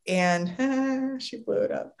up, and she blew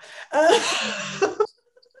it up. I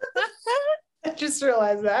just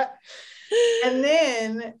realized that. And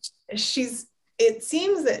then it seems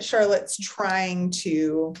that Charlotte's trying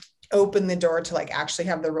to open the door to like actually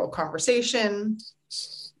have the real conversation.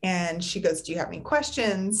 And she goes, do you have any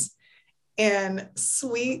questions? And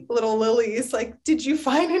sweet little Lily's like, did you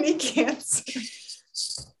find any cancer?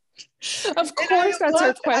 Of course, that's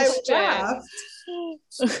her question.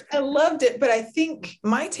 I loved it. But I think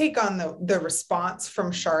my take on the response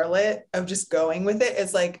from Charlotte of just going with it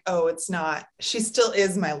is like, oh, it's not, she still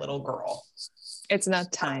is my little girl. It's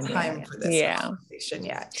not time for this conversation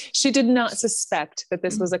yet. She did not suspect that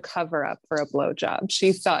this was a cover-up for a blowjob.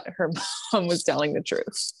 She thought her mom was telling the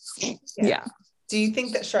truth. Yeah. Do you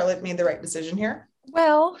think that Charlotte made the right decision here?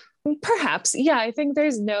 Well, perhaps. Yeah, I think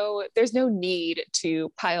there's no need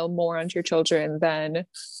to pile more onto your children than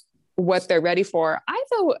what they're ready for.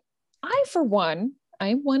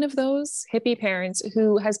 I'm one of those hippie parents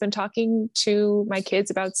who has been talking to my kids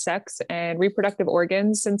about sex and reproductive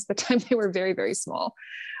organs since the time they were very, very small.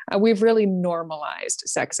 We've really normalized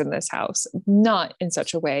sex in this house, not in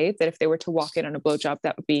such a way that if they were to walk in on a blowjob,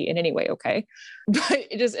 that would be in any way okay, but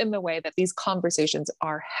just in the way that these conversations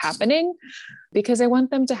are happening, because I want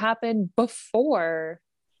them to happen before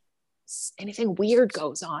anything weird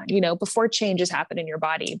goes on, you know, before changes happen in your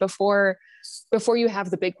body, before you have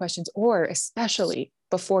the big questions, or especially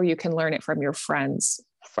before you can learn it from your friends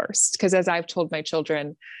first. Because as I've told my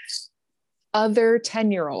children, other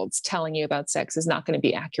 10-year-olds telling you about sex is not going to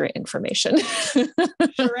be accurate information.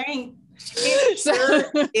 Sure ain't. It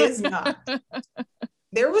sure is not.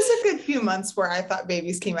 There was a good few months where I thought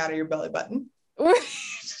babies came out of your belly button.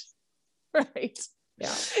 Right.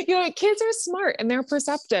 Yeah. You know, kids are smart and they're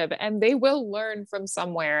perceptive and they will learn from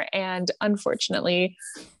somewhere. And unfortunately,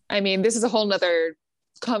 I mean, this is a whole nother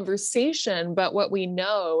conversation, but what we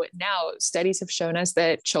know now, studies have shown us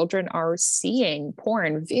that children are seeing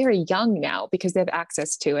porn very young now because they have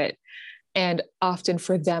access to it. And often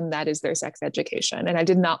for them, that is their sex education. And I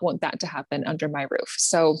did not want that to happen under my roof.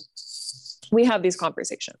 So we have these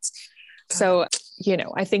conversations. So you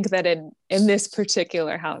know, I think that in this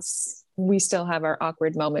particular house, we still have our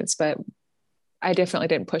awkward moments, but I definitely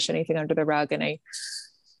didn't push anything under the rug. And I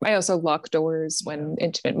also lock doors when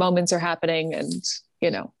intimate moments are happening, and,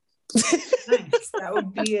 you know. Nice. That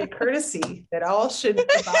would be a courtesy that all should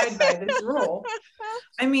abide by this rule.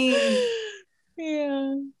 I mean,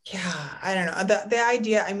 yeah, I don't know. The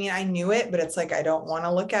idea, I mean, I knew it, but it's like, I don't want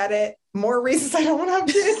to look at it. More reasons I don't want to have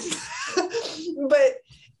kids. But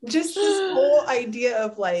just this whole idea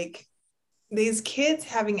of like these kids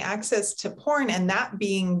having access to porn and that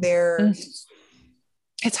being their,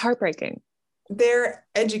 it's heartbreaking, their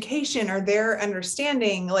education or their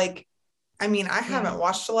understanding. Like, I mean, I haven't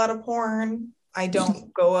watched a lot of porn. I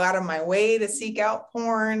don't go out of my way to seek out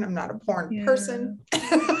porn. I'm not a porn person.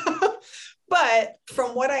 But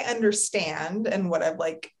from what I understand and what I've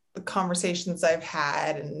like the conversations I've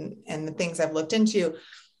had and the things I've looked into,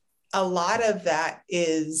 a lot of that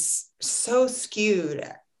is so skewed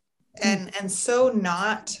and so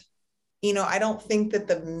not, you know, I don't think that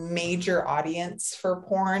the major audience for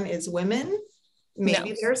porn is women.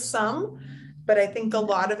 Maybe there's some, but I think a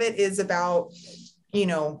lot of it is about, you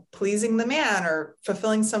know, pleasing the man or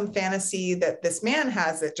fulfilling some fantasy that this man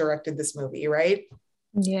has that directed this movie, right?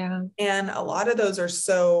 Yeah. And a lot of those are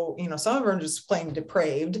so, you know, some of them are just plain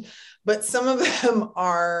depraved, but some of them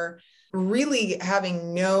are really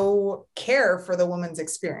having no care for the woman's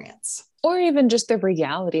experience. Or even just the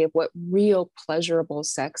reality of what real pleasurable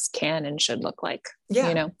sex can and should look like. Yeah.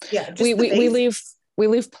 You know, we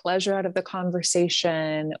leave pleasure out of the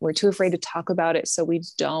conversation. We're too afraid to talk about it, so we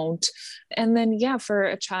don't. And then, for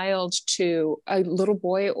a little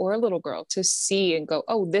boy or a little girl to see and go,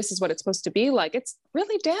 oh, this is what it's supposed to be like. It's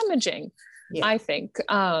really damaging, I think.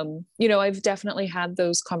 You know, I've definitely had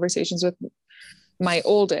those conversations with my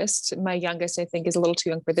oldest. My youngest, I think, is a little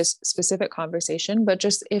too young for this specific conversation, but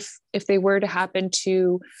just if they were to happen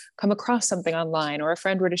to come across something online or a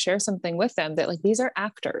friend were to share something with them that like, these are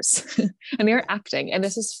actors and they're acting and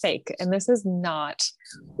this is fake and this is not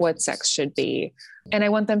what sex should be. And I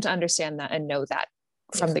want them to understand that and know that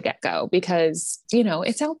from the get-go, because, you know,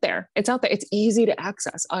 it's out there. It's easy to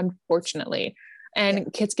access, unfortunately.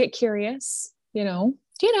 And kids get curious, you know,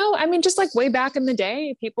 I mean, just like way back in the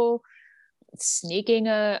day, people sneaking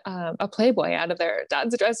a Playboy out of their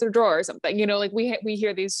dad's dresser drawer or something, you know, like we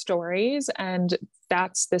hear these stories, and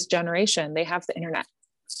that's this generation. They have the internet.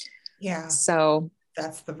 Yeah. So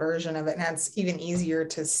that's the version of it. And it's even easier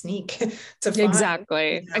to sneak to find.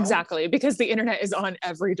 Exactly. You know? Exactly. Because the internet is on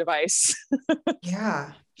every device.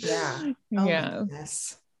 Yeah. Oh my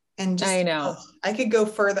goodness. And just, I know I could go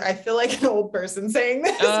further. I feel like an old person saying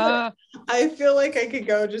this. I feel like I could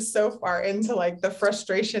go just so far into like the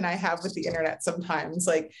frustration I have with the internet sometimes,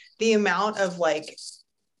 like the amount of like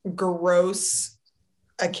gross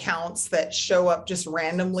accounts that show up just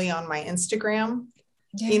randomly on my Instagram.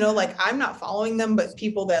 You know, like I'm not following them, but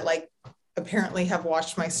people that like apparently have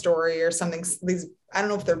watched my story or something. These, I don't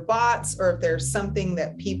know if they're bots or if there's something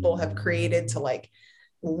that people have created to like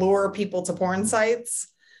lure people to porn sites.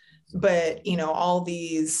 But, you know, all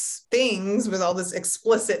these things with all this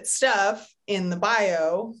explicit stuff in the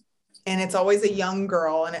bio, and it's always a young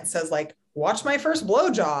girl and it says like, watch my first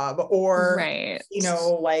blowjob, or, you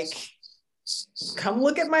know, like, come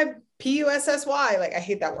look at my PUSSY. Like, I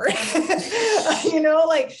hate that word, you know,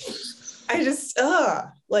 like, I just,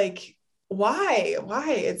 like, why?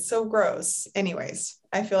 It's so gross. Anyways,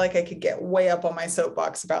 I feel like I could get way up on my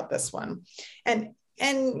soapbox about this one. And,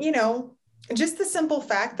 you know, just the simple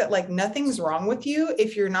fact that like nothing's wrong with you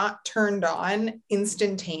if you're not turned on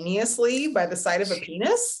instantaneously by the sight of a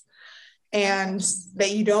penis, and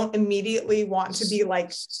that you don't immediately want to be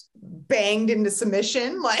like banged into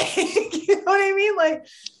submission. Like, you know what I mean? Like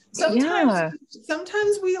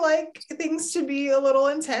sometimes we like things to be a little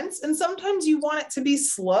intense, and sometimes you want it to be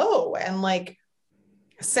slow and like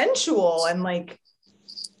sensual and like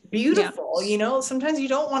beautiful, you know, sometimes you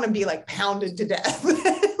don't want to be like pounded to death.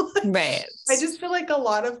 Right. I just feel like a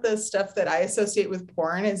lot of the stuff that I associate with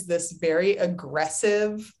porn is this very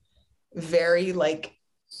aggressive, very like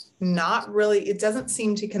not really, it doesn't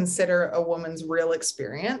seem to consider a woman's real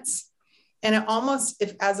experience. And it almost,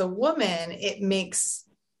 if as a woman, it makes,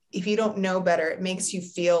 if you don't know better, it makes you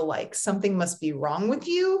feel like something must be wrong with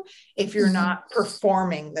you if you're not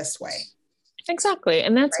performing this way. Exactly.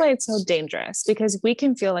 And that's why it's so dangerous, because we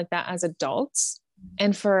can feel like that as adults.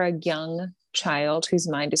 And for a young child whose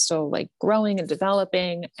mind is still like growing and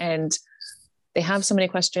developing, and they have so many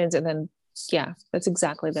questions, and then that's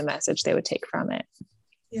exactly the message they would take from it.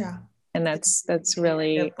 And that's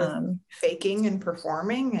really faking and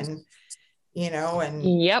performing, and you know, and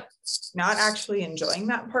not actually enjoying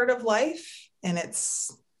that part of life. And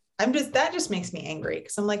that just makes me angry.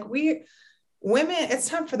 Cause I'm like, women, it's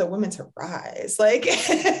time for the women to rise. Like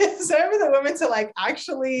it's time for the women to like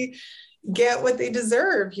actually get what they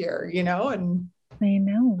deserve here, you know, and I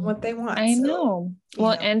know what they want. I So, know.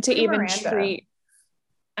 Well, and to even Miranda. treat,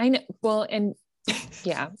 I know. Well, and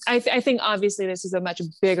yeah, I think obviously this is a much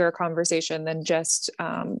bigger conversation than just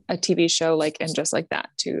a TV show, like, and just like that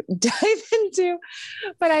to dive into.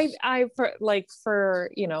 But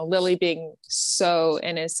for Lily being so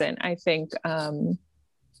innocent, I think, I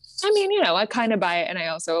mean, I kind of buy it. And I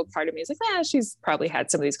also, part of me is like, she's probably had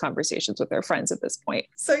some of these conversations with her friends at this point.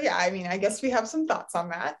 So yeah, I mean, I guess we have some thoughts on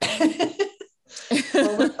that.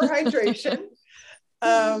 Moment for hydration.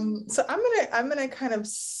 So I'm gonna kind of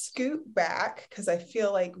scoot back because I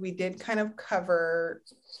feel like we did kind of cover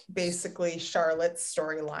basically Charlotte's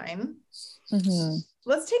storyline. Mm-hmm.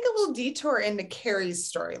 Let's take a little detour into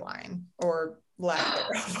Carrie's storyline, or lack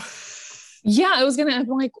thereof. Yeah, I'm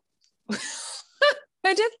like,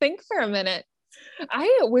 I did think for a minute.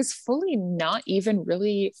 I was fully not even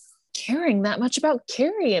really caring that much about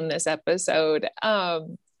Carrie in this episode.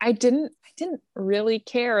 I didn't really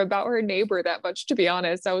care about her neighbor that much, to be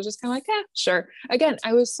honest. I was just kind of like, sure. Again,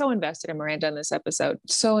 I was so invested in Miranda in this episode,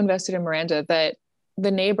 so invested in Miranda that the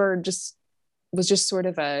neighbor was just sort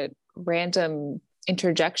of a random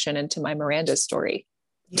interjection into my Miranda story.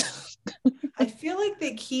 Yeah. I feel like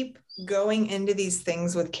they keep going into these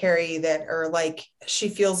things with Carrie that are like, she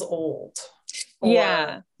feels old. Or,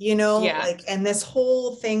 like, and this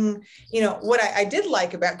whole thing, what I did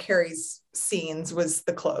like about Carrie's scenes was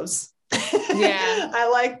the clothes. Yeah. I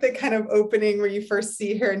like the kind of opening where you first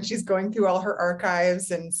see her and she's going through all her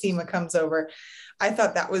archives and Seema comes over. I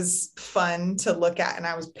thought that was fun to look at, and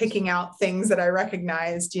I was picking out things that I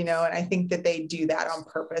recognized, and I think that they do that on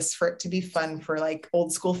purpose for it to be fun for like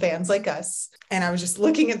old school fans like us. And I was just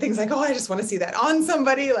looking at things like, oh, I just want to see that on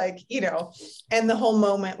somebody, like, and the whole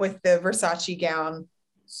moment with the Versace gown.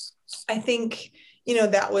 I think,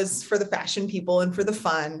 that was for the fashion people and for the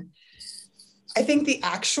fun. I think the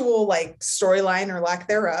actual like storyline or lack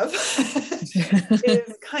thereof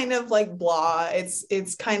is kind of like blah.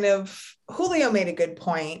 It's kind of, Julio made a good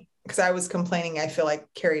point because I was complaining. I feel like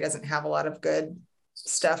Carrie doesn't have a lot of good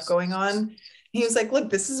stuff going on. He was like, look,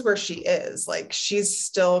 this is where she is. Like, she's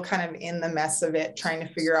still kind of in the mess of it, trying to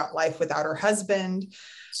figure out life without her husband,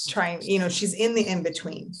 she's in the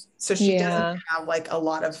in-between. So she doesn't have like a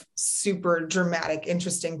lot of super dramatic,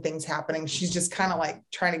 interesting things happening. She's just kind of like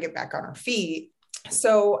trying to get back on her feet.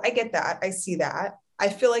 So I get that. I see that. I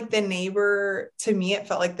feel like the neighbor, to me, it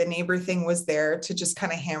felt like the neighbor thing was there to just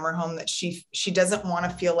kind of hammer home that she doesn't want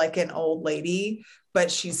to feel like an old lady, but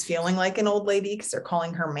she's feeling like an old lady because they're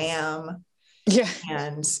calling her ma'am. Yeah.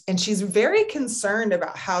 And she's very concerned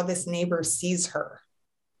about how this neighbor sees her.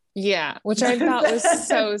 Yeah, which I thought was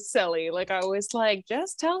so silly. Like, I was like,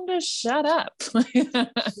 just tell him to shut up.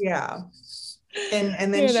 Yeah.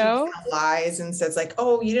 And then she kind of lies and says like,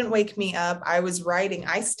 oh, you didn't wake me up. I was writing.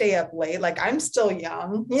 I stay up late. Like, I'm still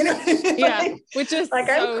young, Yeah, which is like,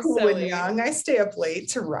 so I'm cool silly. and young. I stay up late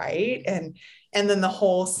to write. And then the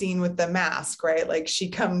whole scene with the mask, right? Like, she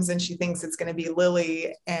comes and she thinks it's going to be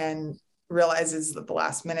Lily and realizes at the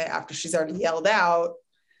last minute after she's already yelled out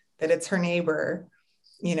that it's her neighbor,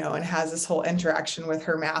 and has this whole interaction with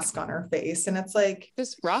her mask on her face. And it's like,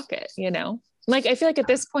 just rock it, Like, I feel like at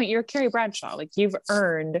this point you're Carrie Bradshaw. Like, you've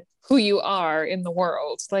earned who you are in the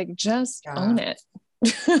world. Like, just own it.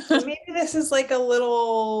 So maybe this is like a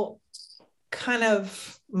little kind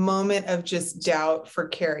of moment of just doubt for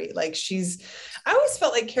Carrie. Like, I always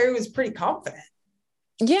felt like Carrie was pretty confident.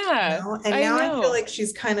 Yeah. And now I feel like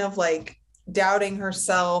she's kind of like doubting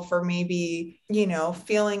herself, or maybe,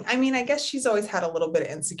 feeling, I mean, I guess she's always had a little bit of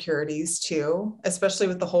insecurities too, especially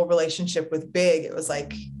with the whole relationship with Big. It was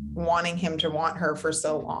like wanting him to want her for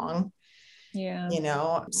so long. Yeah.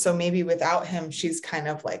 So maybe without him, she's kind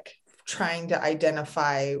of like trying to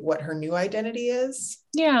identify what her new identity is.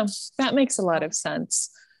 Yeah, that makes a lot of sense.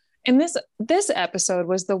 And this episode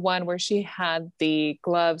was the one where she had the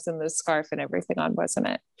gloves and the scarf and everything on, wasn't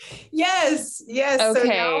it? Yes. Okay. So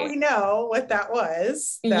now we know what that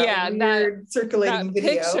was. That weird circulating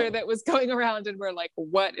video picture that was going around, and we're like,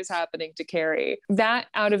 what is happening to Carrie? That,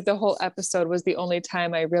 out of the whole episode, was the only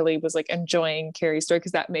time I really was like enjoying Carrie's story,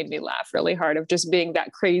 because that made me laugh really hard, of just being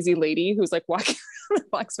that crazy lady who's like walking around the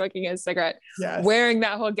block smoking a cigarette, wearing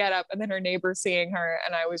that whole getup, and then her neighbor seeing her,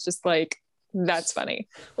 and I was just like, that's funny.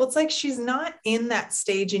 Well, it's like she's not in that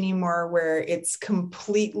stage anymore where it's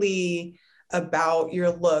completely about your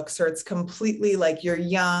looks, or it's completely like you're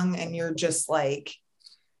young and you're just like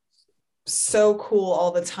so cool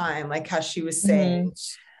all the time, like how she was saying.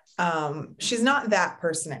 she's not that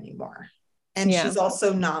person anymore. And Yeah. she's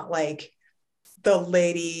also not like the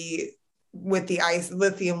lady with the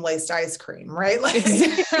lithium laced ice cream, right? Like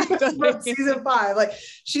from season 5, like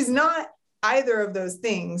she's not either of those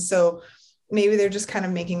things. So maybe they're just kind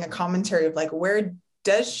of making a commentary of like, where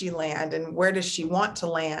does she land and where does she want to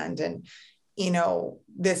land? And, you know,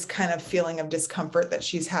 this kind of feeling of discomfort that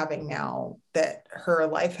she's having now that her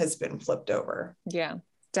life has been flipped over. Yeah,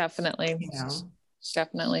 definitely. You know,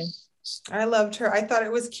 definitely. I loved her. I thought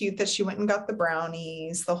it was cute that she went and got the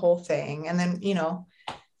brownies, the whole thing. And then, you know,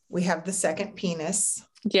 we have the second penis.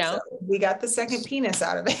 Yeah. So we got the second penis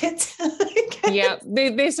out of it. Yeah.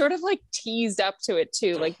 They sort of like teased up to it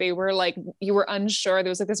too. Like they were like, you were unsure. There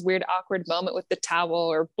was like this weird awkward moment with the towel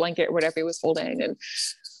or blanket or whatever he was holding.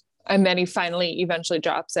 And then he eventually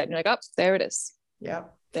drops it and you're like, oh, there it is.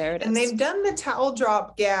 Yep. There it is. And they've done the towel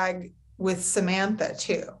drop gag with Samantha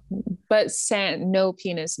too. But no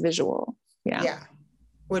penis visual. Yeah. Yeah.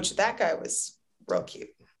 Which that guy was real cute.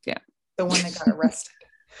 Yeah. The one that got arrested.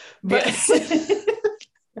 But,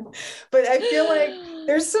 but I feel like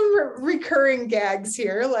there's some recurring gags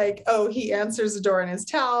here. Like, oh, he answers the door in his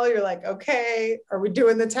towel. You're like, okay, are we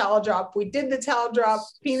doing the towel drop? We did the towel drop.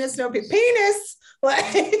 Penis, no penis.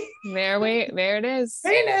 Like there it is.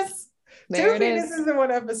 Penis. There 2 penises in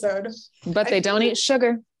one episode. But they don't eat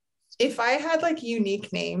sugar. If I had like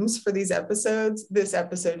unique names for these episodes, this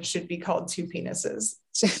episode should be called 2 penises.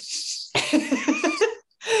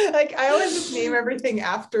 Like I always just name everything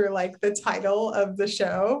after like the title of the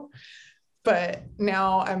show. But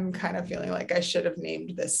now I'm kind of feeling like I should have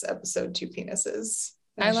named this episode 2 penises.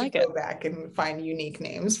 And I like it. Go back and find unique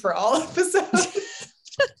names for all episodes.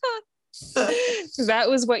 That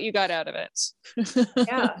was what you got out of it.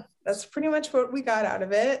 Yeah, that's pretty much what we got out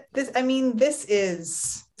of it. This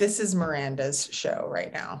is Miranda's show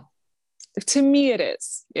right now. To me, it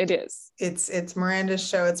is. It is. It's Miranda's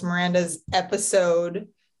show. It's Miranda's episode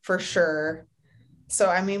for sure. So,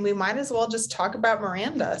 I mean, we might as well just talk about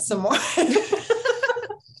Miranda some more.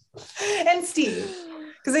 And Steve,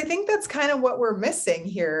 because I think that's kind of what we're missing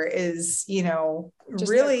here is, you know, just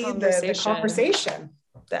really the conversation,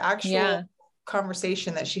 the actual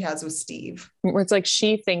conversation that she has with Steve. Where it's like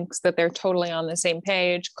she thinks that they're totally on the same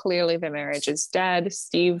page. Clearly the marriage is dead.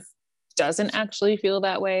 Steve doesn't actually feel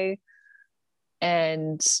that way.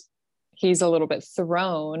 And he's a little bit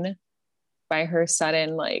thrown by her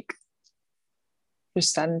sudden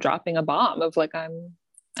dropping a bomb of like, I'm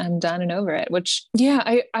done and over it, which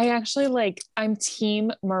I actually like, I'm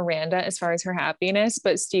team Miranda as far as her happiness,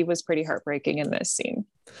 but Steve was pretty heartbreaking in this scene.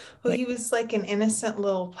 Well, he was like an innocent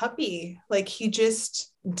little puppy. Like he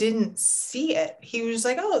just didn't see it. He was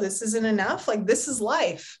like, oh, this isn't enough. Like this is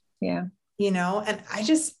life. Yeah. You know, and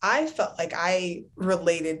I felt like I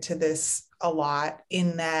related to this a lot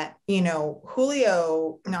in that, you know,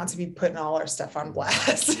 Julio, not to be putting all our stuff on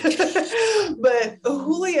blast, but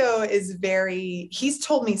Julio is he's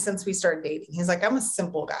told me since we started dating, he's like, I'm a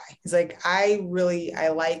simple guy. He's like, I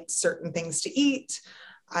like certain things to eat.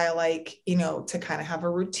 I like, you know, to kind of have a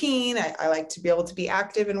routine. I like to be able to be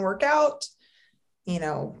active and work out, you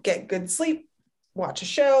know, get good sleep, watch a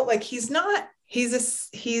show. Like he's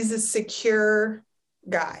a secure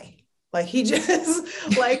guy. Like he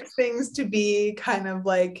just likes things to be kind of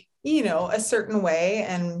like, you know, a certain way.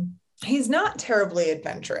 And he's not terribly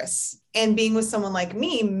adventurous. And being with someone like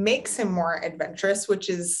me makes him more adventurous, which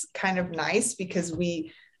is kind of nice because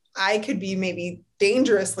I could be maybe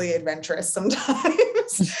dangerously adventurous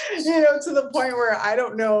sometimes, you know, to the point where I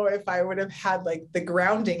don't know if I would have had like the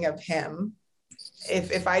grounding of him.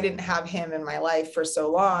 If I didn't have him in my life for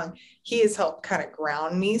so long, he has helped kind of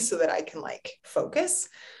ground me so that I can like focus.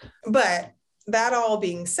 But that all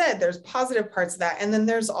being said, there's positive parts of that. And then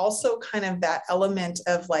there's also kind of that element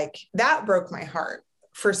of like, that broke my heart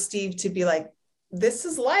for Steve to be like, this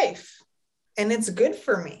is life and it's good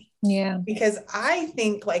for me. Yeah. Because I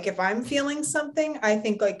think like, if I'm feeling something, I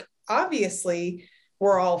think like, obviously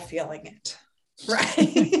we're all feeling it.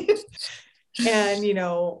 Right. And, you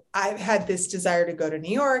know, I've had this desire to go to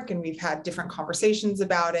New York and we've had different conversations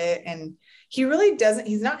about it. And he really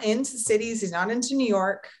he's not into cities. He's not into New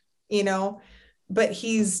York, you know, but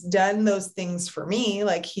he's done those things for me.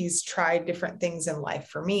 Like he's tried different things in life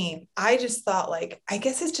for me. I just thought like, I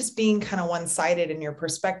guess it's just being kind of one-sided in your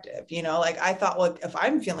perspective, you know, like I thought, well, if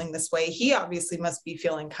I'm feeling this way, he obviously must be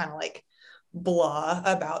feeling kind of like blah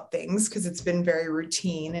about things because it's been very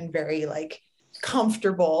routine and very like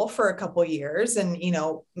comfortable for a couple years. And, you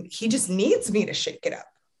know, he just needs me to shake it up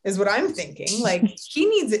is what I'm thinking. Like he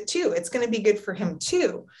needs it too. It's going to be good for him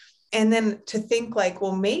too. And then to think like,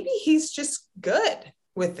 well, maybe he's just good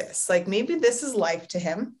with this. Like maybe this is life to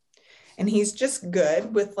him. and he's just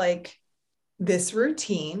good with like this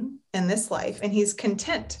routine and this life, and he's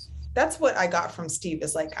content. That's what I got from Steve,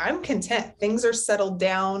 is like, I'm content. Things are settled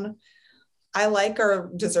down. I like our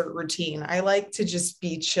dessert routine. I like to just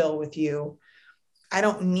be chill with you. I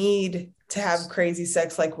don't need to have crazy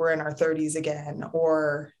sex like we're in our 30s again,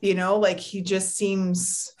 or, you know, like he just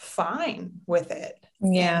seems fine with it.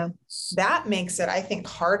 Yeah. And that makes it, I think,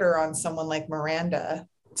 harder on someone like Miranda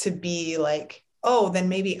to be like, oh, then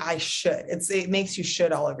maybe I should. It makes you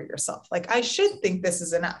should all over yourself. Like, I should think this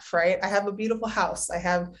is enough, right? I have a beautiful house. I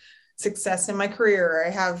have success in my career. I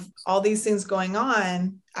have all these things going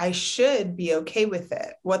on. I should be okay with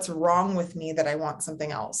it. What's wrong with me that I want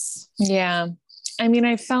something else? Yeah. I mean,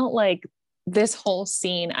 I felt like this whole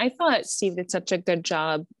scene, I thought Steve did such a good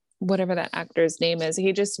job, whatever that actor's name is.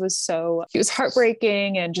 He was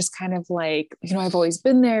heartbreaking and just kind of like, you know, I've always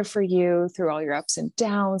been there for you through all your ups and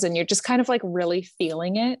downs. And you're just kind of like really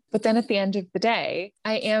feeling it. But then at the end of the day,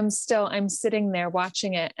 I'm sitting there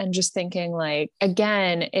watching it and just thinking like,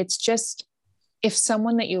 again, it's just, if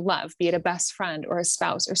someone that you love, be it a best friend or a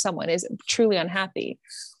spouse or someone, is truly unhappy,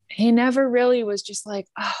 he never really was just like,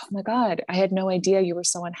 oh my God, I had no idea you were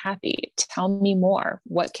so unhappy. Tell me more.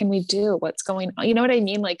 What can we do? What's going on? You know what I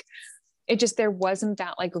mean? Like, there wasn't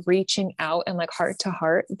that like reaching out and like heart to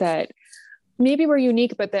heart that maybe we're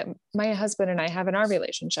unique, but that my husband and I have in our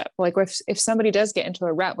relationship. Like if somebody does get into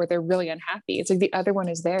a rut where they're really unhappy, it's like the other one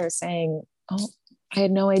is there saying, oh, I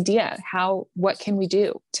had no idea. What can we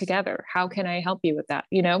do together? How can I help you with that?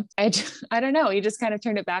 You know, I don't know. He just kind of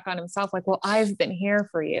turned it back on himself. Like, well, I've been here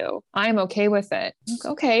for you. I'm okay with it. Like,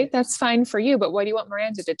 okay, that's fine for you. But what do you want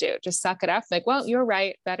Miranda to do? Just suck it up. Like, well, you're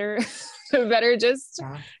right. Better just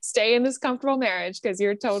stay in this comfortable marriage because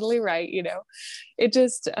you're totally right. You know, it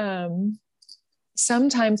just,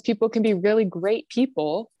 sometimes people can be really great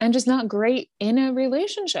people and just not great in a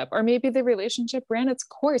relationship, or maybe the relationship ran its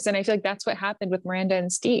course. And I feel like that's what happened with Miranda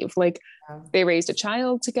and Steve. Like they raised a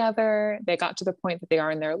child together. They got to the point that they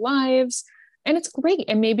are in their lives, and it's great.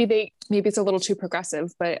 And maybe it's a little too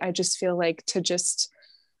progressive, but I just feel like to just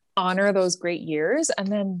honor those great years and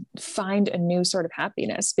then find a new sort of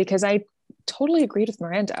happiness, because I totally agreed with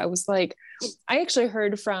Miranda. I was like, I actually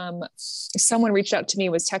heard from someone reached out to me,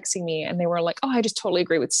 was texting me, and they were like, oh, I just totally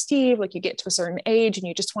agree with Steve. Like you get to a certain age and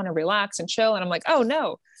you just want to relax and chill. And I'm like, oh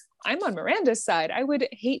no, I'm on Miranda's side. I would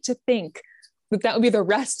hate to think that would be the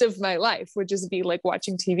rest of my life, would just be like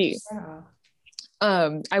watching TV.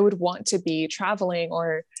 Yeah. I would want to be traveling,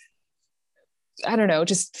 or I don't know,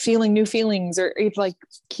 just feeling new feelings, or like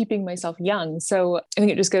keeping myself young. So I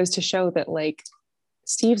think it just goes to show that like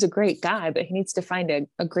Steve's a great guy, but he needs to find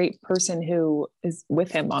a great person who is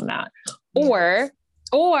with him on that. Yeah.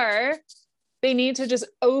 Or they need to just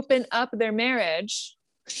open up their marriage.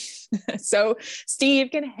 So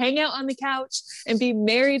Steve can hang out on the couch and be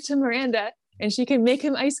married to Miranda, and she can make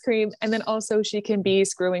him ice cream. And then also she can be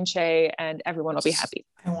screwing Che, and everyone will be happy.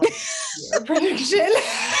 I want your prediction.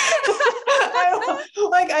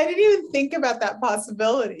 I didn't even think about that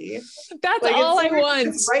possibility. That's like, all I want.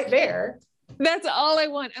 It's right there. That's all I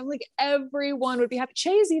want. I'm like, everyone would be happy.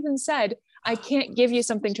 Che's even said, I can't give you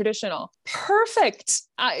something traditional. Perfect.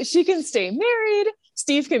 She can stay married.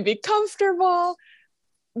 Steve can be comfortable.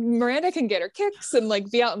 Miranda can get her kicks and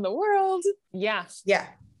like be out in the world. Yeah. Yeah.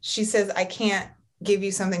 She says, I can't give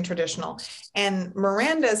you something traditional. And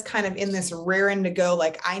Miranda's kind of in this rearing to go,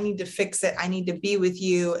 like, I need to fix it. I need to be with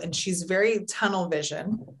you. And she's very tunnel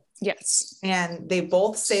vision. Yes. And they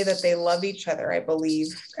both say that they love each other, I believe,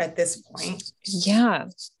 at this point. Yeah.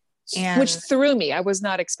 And which threw me. I was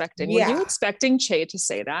not expecting. Yeah. Were you expecting Che to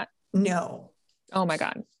say that? No. Oh my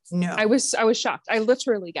God. No. I was shocked. I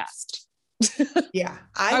literally gasped. Yeah.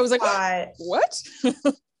 I was like, what?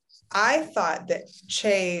 I thought that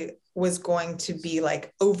Che was going to be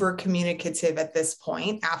like over communicative at this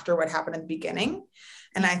point after what happened at the beginning.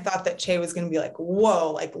 And I thought that Che was going to be like,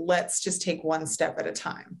 whoa, like, let's just take one step at a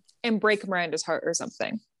time. And break Miranda's heart or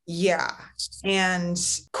something. Yeah. And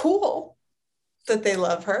cool that they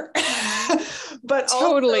love her. But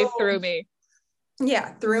totally also, threw me.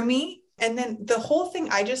 Yeah, threw me. And then the whole thing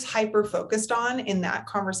I just hyper focused on in that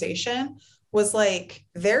conversation was like,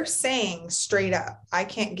 they're saying straight up, I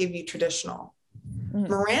can't give you traditional.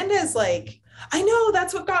 Miranda is like, I know,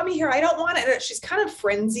 that's what got me here. I don't want it. She's kind of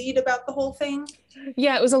frenzied about the whole thing.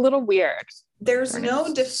 Yeah, it was a little weird. There's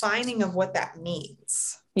no defining of what that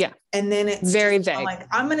means. Yeah. And then it's very vague. Like,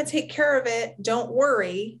 I'm going to take care of it. Don't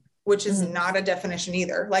worry, which is not a definition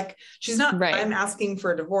either. Like, she's not, right. I'm asking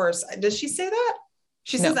for a divorce. Does she say that?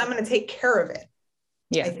 She says, I'm going to take care of it.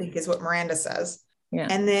 Yeah. I think is what Miranda says. Yeah.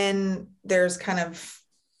 And then there's kind of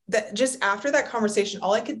that just after that conversation,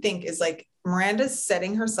 all I could think is like Miranda's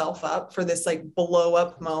setting herself up for this like blow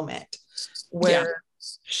up moment where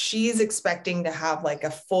she's expecting to have like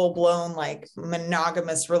a full blown like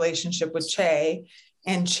monogamous relationship with Che,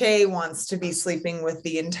 and Che wants to be sleeping with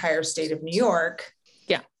the entire state of New York.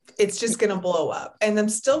 Yeah. It's just going to blow up. And I'm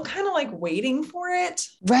still kind of like waiting for it.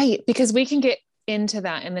 Right. Because we can get into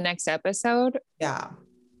that in the next episode. Yeah.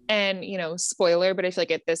 And, you know, spoiler, but I feel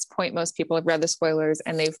like at this point, most people have read the spoilers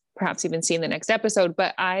and they've perhaps even seen the next episode.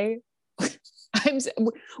 But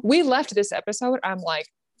we left this episode. I'm like,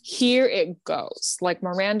 here it goes. Like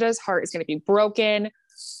Miranda's heart is going to be broken.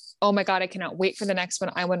 Oh my God, I cannot wait for the next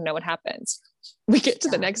one. I want to know what happens. We get to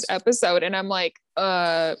the next episode and I'm like,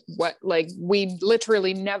 what? Like we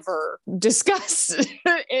literally never discuss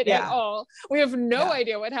it at all. We have no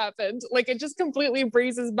idea what happened. Like it just completely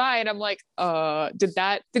breezes by. And I'm like,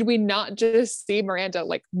 did we not just see Miranda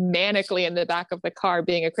like manically in the back of the car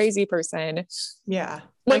being a crazy person? Yeah.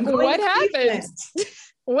 Like what happened?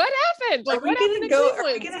 What happened? Like, what happened to Cleveland? Are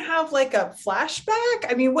we going to have like a flashback?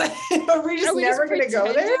 I mean, what are we just never going to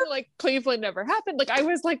go there? Like Cleveland never happened. Like I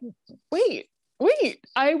was like, wait.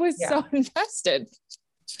 I was so invested.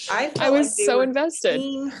 I was like so invested.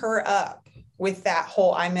 Teeing her up with that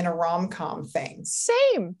whole "I'm in a rom-com" thing.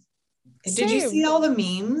 Same. Did you see all the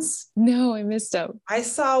memes? No, I missed out. I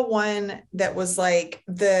saw one that was like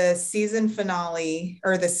the season finale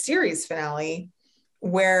or the series finale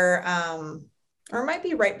where, or it might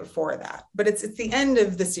be right before that, but it's the end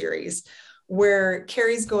of the series where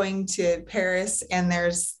Carrie's going to Paris and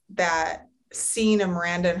there's that scene of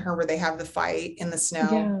Miranda and her where they have the fight in the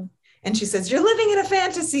snow and she says, "You're living in a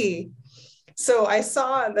fantasy." So I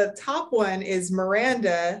saw the top one is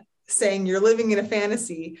Miranda saying you're living in a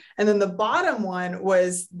fantasy, and then the bottom one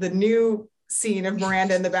was the new scene of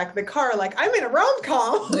Miranda in the back of the car like, "I'm in a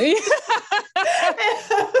rom-com." And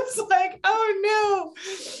I was like, oh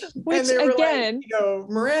no. Which and they were again, like, you know,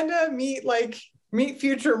 Miranda meet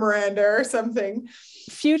future Miranda or something.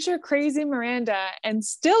 Future crazy Miranda, and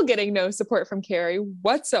still getting no support from Carrie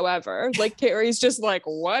whatsoever. Like Carrie's just like,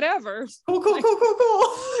 whatever. Cool.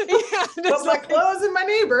 Yeah, put my clothes in my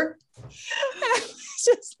neighbor. And I was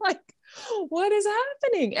just like, what is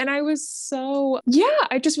happening? And I was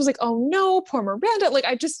I just was like, oh no, poor Miranda. Like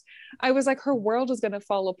I was like, her world was going to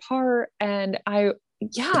fall apart. And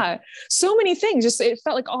so many things, just, it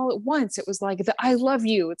felt like all at once. It was like I love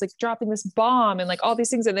you. It's like dropping this bomb and like all these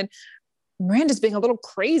things. And then Miranda's being a little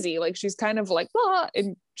crazy. Like she's kind of like,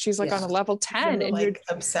 and she's like on a level 10 and like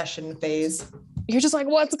obsession phase. You're just like,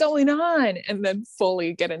 what's going on? And then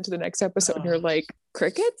fully get into the next episode and you're like,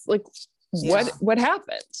 crickets? Like what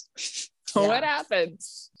happened? What happened?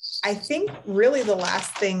 I think really the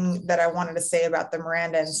last thing that I wanted to say about the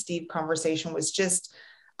Miranda and Steve conversation was just,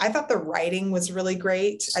 I thought the writing was really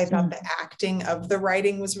great. I thought the acting of the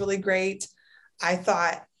writing was really great. I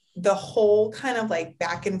thought the whole kind of like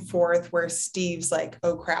back and forth where Steve's like,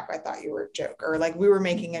 "Oh crap, I thought you were a joke," or like we were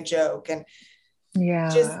making a joke, and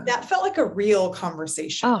just that felt like a real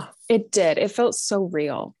conversation. Oh, it did. It felt so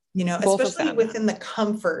real. You know, especially within the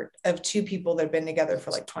comfort of two people that have been together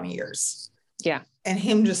for like 20 years. Yeah. And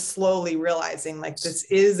him just slowly realizing like this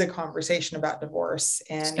is a conversation about divorce.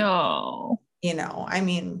 And, you know, I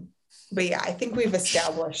mean, but yeah, I think we've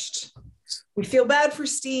established, we feel bad for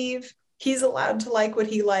Steve. He's allowed to like what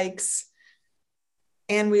he likes.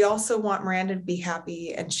 And we also want Miranda to be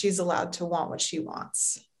happy, and she's allowed to want what she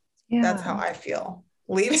wants. Yeah. That's how I feel.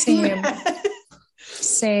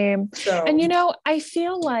 Same. So. And, you know, I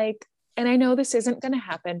feel like, and I know this isn't going to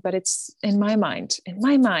happen, but it's in my mind,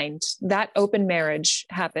 that open marriage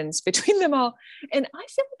happens between them all. And I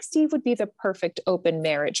feel like Steve would be the perfect open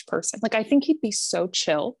marriage person. Like, I think he'd be so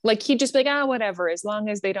chill. Like, he'd just be like, whatever, as long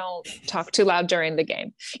as they don't talk too loud during the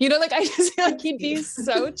game. You know, like, I just feel like he'd be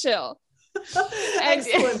so chill.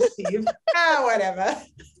 Excellent, Steve. Whatever.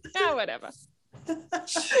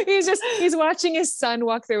 He's watching his son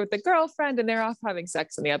walk through with the girlfriend, and they're off having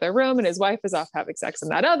sex in the other room, and his wife is off having sex in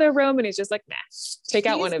that other room, and he's just like, take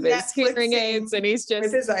out one of his hearing aids, and he's just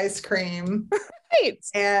with his ice cream. Right.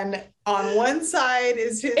 And on one side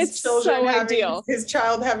is his his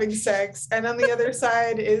child having sex, and on the other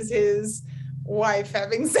side is his wife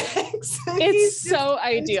having sex. It's so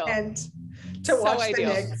ideal to watch the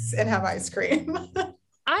Knicks and have ice cream.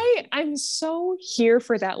 I'm so here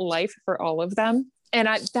for that life for all of them. And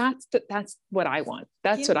that's what I want.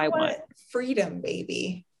 That's what I want. Freedom,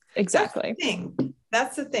 baby. Exactly.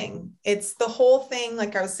 That's the thing. It's the whole thing.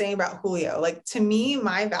 Like I was saying about Julio, like to me,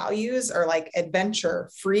 my values are like adventure,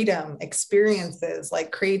 freedom, experiences,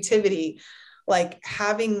 like creativity, like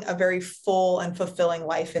having a very full and fulfilling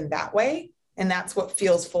life in that way. And that's what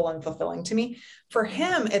feels full and fulfilling to me. For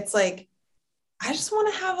him, it's like, I just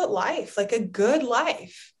want to have a life, like a good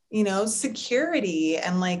life, you know, security.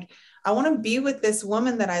 And like, I want to be with this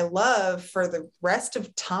woman that I love for the rest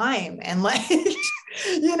of time. And like,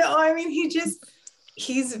 you know, I mean, he's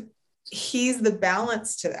the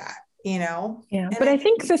balance to that, you know? Yeah. And But I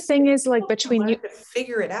think the thing is like between you, to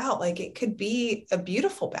figure it out, like it could be a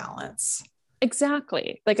beautiful balance.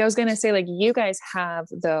 exactly. Like I was going to say, like you guys have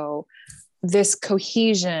though, this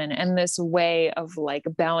cohesion and this way of like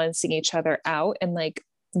balancing each other out and like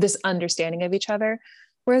this understanding of each other.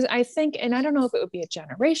 Whereas I think, and I don't know if it would be a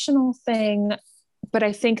generational thing, but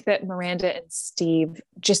I think that Miranda and Steve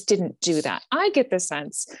just didn't do that. I get the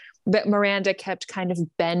sense that Miranda kept kind of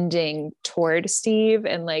bending toward Steve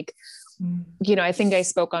and like, you know, I think I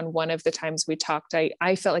spoke on one of the times we talked.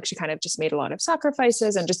 I felt like she kind of just made a lot of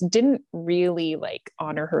sacrifices and just didn't really like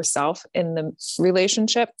honor herself in the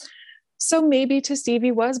relationship. So maybe to Steve,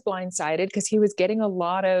 he was blindsided because he was getting a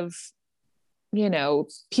lot of, you know,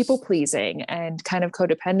 people pleasing and kind of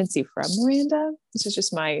codependency from Miranda. This is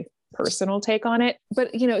just my personal take on it.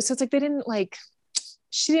 But, you know, so it's like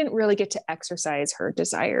she didn't really get to exercise her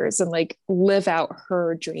desires and like live out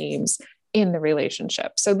her dreams in the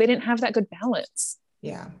relationship. So they didn't have that good balance.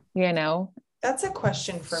 Yeah. You know, that's a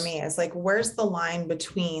question for me is like, where's the line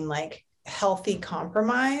between like healthy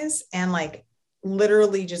compromise and like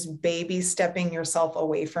literally just baby stepping yourself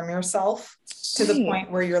away from yourself to the point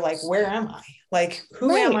where you're like, where am I? Like,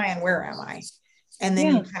 who am I and where am I? And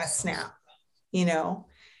then you kind of snap, you know,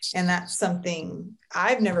 and that's something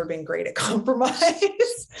I've never been great at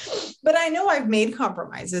compromise, but I know I've made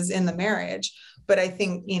compromises in the marriage, but I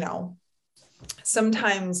think, you know,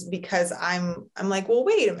 sometimes because I'm like, well,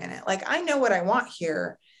 wait a minute, like I know what I want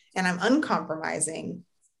here and I'm uncompromising.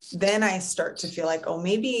 Then I start to feel like, oh,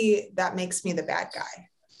 maybe that makes me the bad guy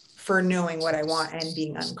for knowing what I want and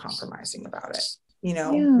being uncompromising about it. You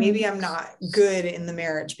know, maybe I'm not good in the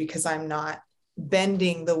marriage because I'm not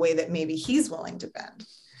bending the way that maybe he's willing to bend.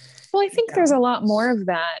 Well, I think there's a lot more of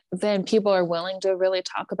that than people are willing to really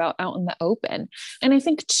talk about out in the open. And I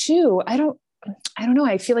think too, I don't know.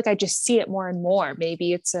 I feel like I just see it more and more.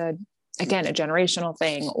 Maybe it's again, a generational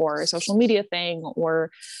thing or a social media thing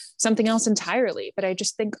or something else entirely. But I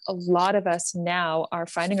just think a lot of us now are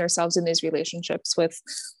finding ourselves in these relationships with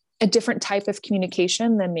a different type of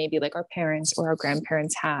communication than maybe like our parents or our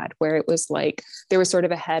grandparents had, where it was like, there was sort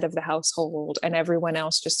of a head of the household and everyone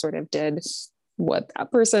else just sort of did what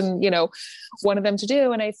that person, you know, wanted them to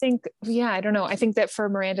do. And I think, I don't know. I think that for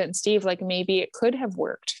Miranda and Steve, like maybe it could have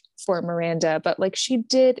worked for Miranda, but like she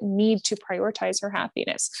did need to prioritize her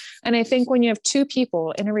happiness. And I think when you have two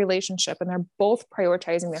people in a relationship and they're both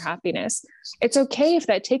prioritizing their happiness, it's okay if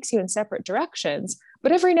that takes you in separate directions.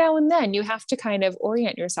 But every now and then you have to kind of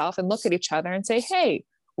orient yourself and look at each other and say, hey,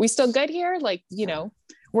 we still good here? Like, you know,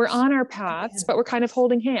 we're on our paths, but we're kind of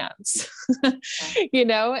holding hands, you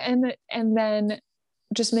know, and then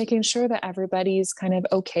just making sure that everybody's kind of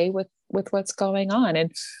okay with what's going on.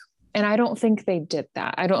 And I don't think they did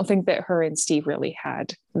that. I don't think that her and Steve really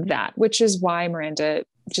had that, which is why Miranda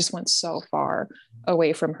just went so far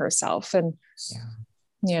away from herself. And,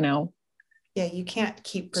 you know. Yeah, you can't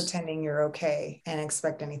keep pretending you're okay and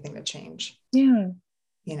expect anything to change. Yeah.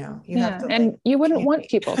 You know, you have to. And you wouldn't want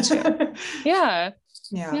people to. Yeah.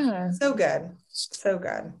 So good. So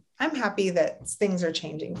good. I'm happy that things are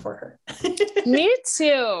changing for her. Me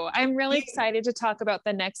too. I'm really excited to talk about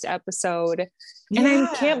the next episode. And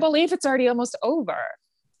I can't believe it's already almost over.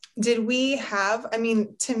 Did we have, I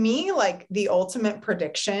mean, to me, like the ultimate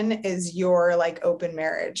prediction is your like open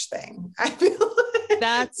marriage thing. I feel like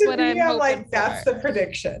that's what I'm hoping like, for. that's the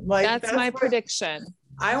prediction. Like that's my prediction.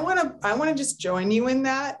 I want to just join you in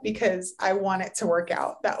that because I want it to work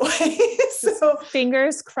out that way. So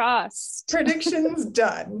fingers crossed. Predictions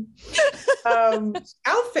done.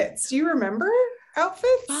 Outfits. Do you remember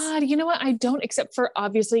outfits? God, you know what? I don't, except for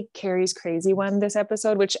obviously Carrie's crazy one this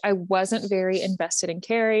episode, which I wasn't very invested in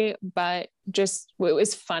Carrie, but just it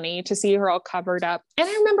was funny to see her all covered up. And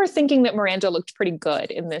I remember thinking that Miranda looked pretty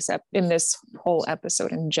good in this whole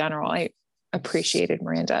episode in general. I appreciated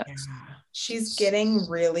Miranda. Yeah. She's getting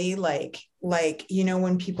really like, you know,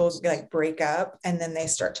 when people like break up and then they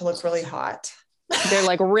start to look really hot. They're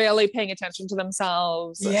like really paying attention to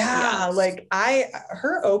themselves. Yeah. Like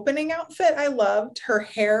her opening outfit, I loved her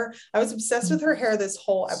hair. I was obsessed with her hair this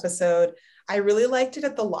whole episode. I really liked it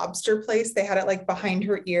at the lobster place. They had it like behind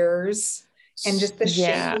her ears and just the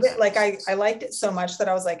shape of it. Like I liked it so much that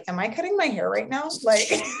I was like, am I cutting my hair right now? Like,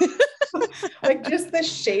 like just the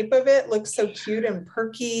shape of it looks so cute and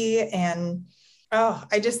perky. And,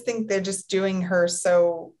 I just think they're just doing her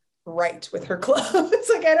so right with her clothes.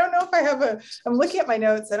 Like, I don't know if I have I'm looking at my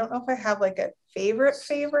notes. I don't know if I have like a favorite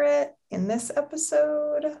in this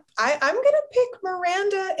episode. I'm going to pick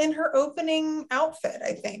Miranda in her opening outfit.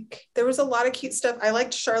 I think there was a lot of cute stuff. I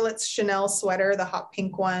liked Charlotte's Chanel sweater, the hot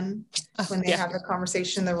pink one, when they have a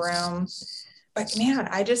conversation in the room. But man,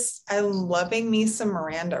 I'm loving me some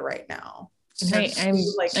Miranda right now. I'm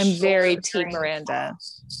very team Miranda.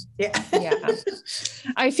 Yeah.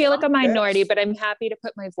 I feel like a minority, but I'm happy to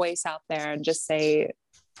put my voice out there and just say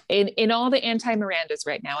in all the anti-Mirandas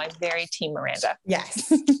right now, I'm very team Miranda.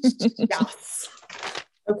 Yes. Yes.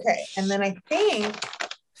 Okay. And then I think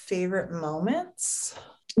favorite moments.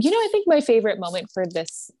 I think my favorite moment for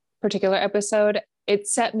this particular episode, it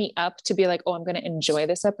set me up to be like, oh, I'm going to enjoy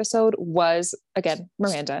this episode, was again,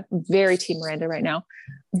 Miranda, very team Miranda right now,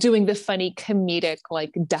 doing the funny comedic,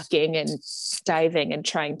 like ducking and diving and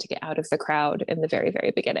trying to get out of the crowd in the very,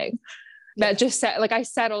 very beginning. That just set, like, I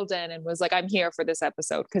settled in and was like, I'm here for this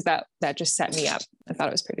episode. Cause that just set me up. I thought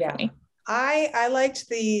it was pretty funny. I liked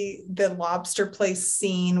the lobster place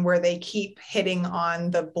scene where they keep hitting on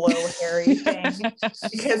the blow Harry thing,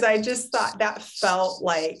 because I just thought that felt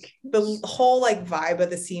like the whole like vibe of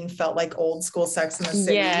the scene felt like old school Sex in the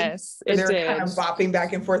City. Yes, they're kind of bopping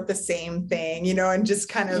back and forth the same thing, and just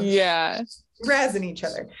kind of razzing each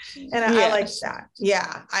other. And I liked that.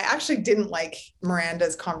 Yeah. I actually didn't like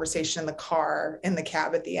Miranda's conversation in the car, in the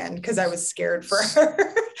cab at the end, because I was scared for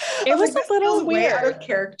her. It was a little weird, out of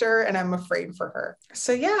character, and I'm afraid for her.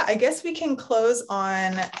 So yeah, I guess we can close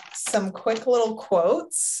on some quick little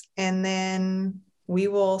quotes, and then we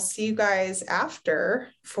will see you guys after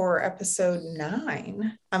for episode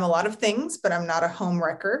 9. I'm a lot of things, but I'm not a home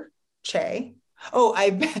wrecker. Che. Oh,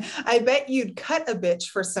 I bet you'd cut a bitch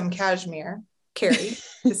for some cashmere. Carrie,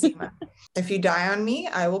 Tassima. If you die on me,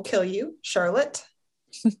 I will kill you. Charlotte.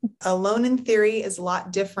 Alone in theory is a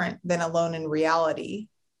lot different than alone in reality.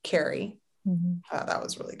 Carrie. Mm-hmm. Oh, that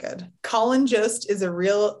was really good. Colin Jost is a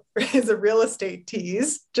real estate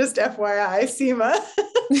tease. Just FYI, Seema.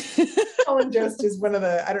 Colin Jost is one of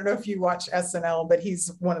the, I don't know if you watch SNL, but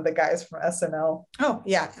he's one of the guys from SNL. Oh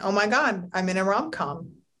yeah. Oh my God. I'm in a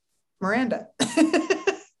rom-com. Miranda.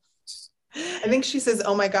 I think she says,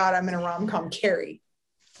 oh my God, I'm in a rom-com. Carrie.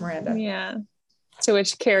 Miranda. Yeah. To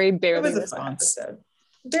which Carrie barely responds.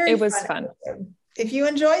 It was fun. Episode. If you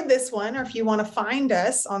enjoyed this one, or if you want to find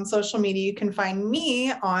us on social media, you can find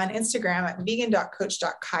me on Instagram at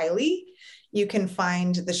vegan.coach.kylie. You can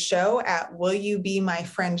find the show at Will You Be My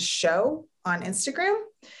Friend Show on Instagram.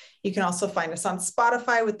 You can also find us on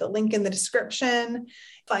Spotify with the link in the description.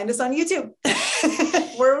 Find us on YouTube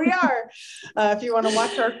where we are. If you want to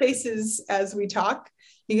watch our faces as we talk,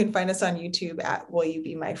 you can find us on YouTube at Will You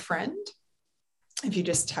Be My Friend. If you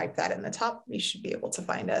just type that in the top, you should be able to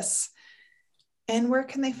find us. And where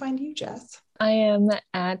can they find you, Jess? I am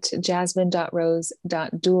at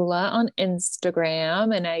jasmine.rose.doula on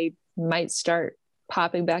Instagram, and I might start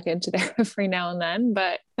popping back into there every now and then,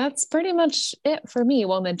 but that's pretty much it for me.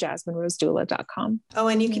 Well, then jasminerosedoula.com. Oh,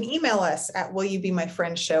 and you can email us at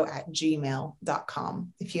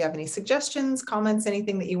willyouBeMyFriendShow@gmail.com. If you have any suggestions, comments,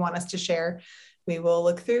 anything that you want us to share, we will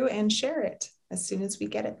look through and share it as soon as we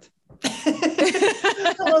get it.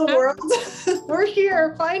 Hello world. We're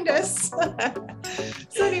here. Find us.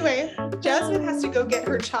 So anyway, Jasmine has to go get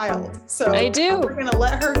her child. So I do. We're going to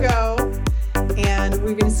let her go, and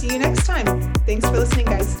we're going to see you next time. Thanks for listening,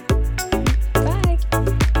 guys.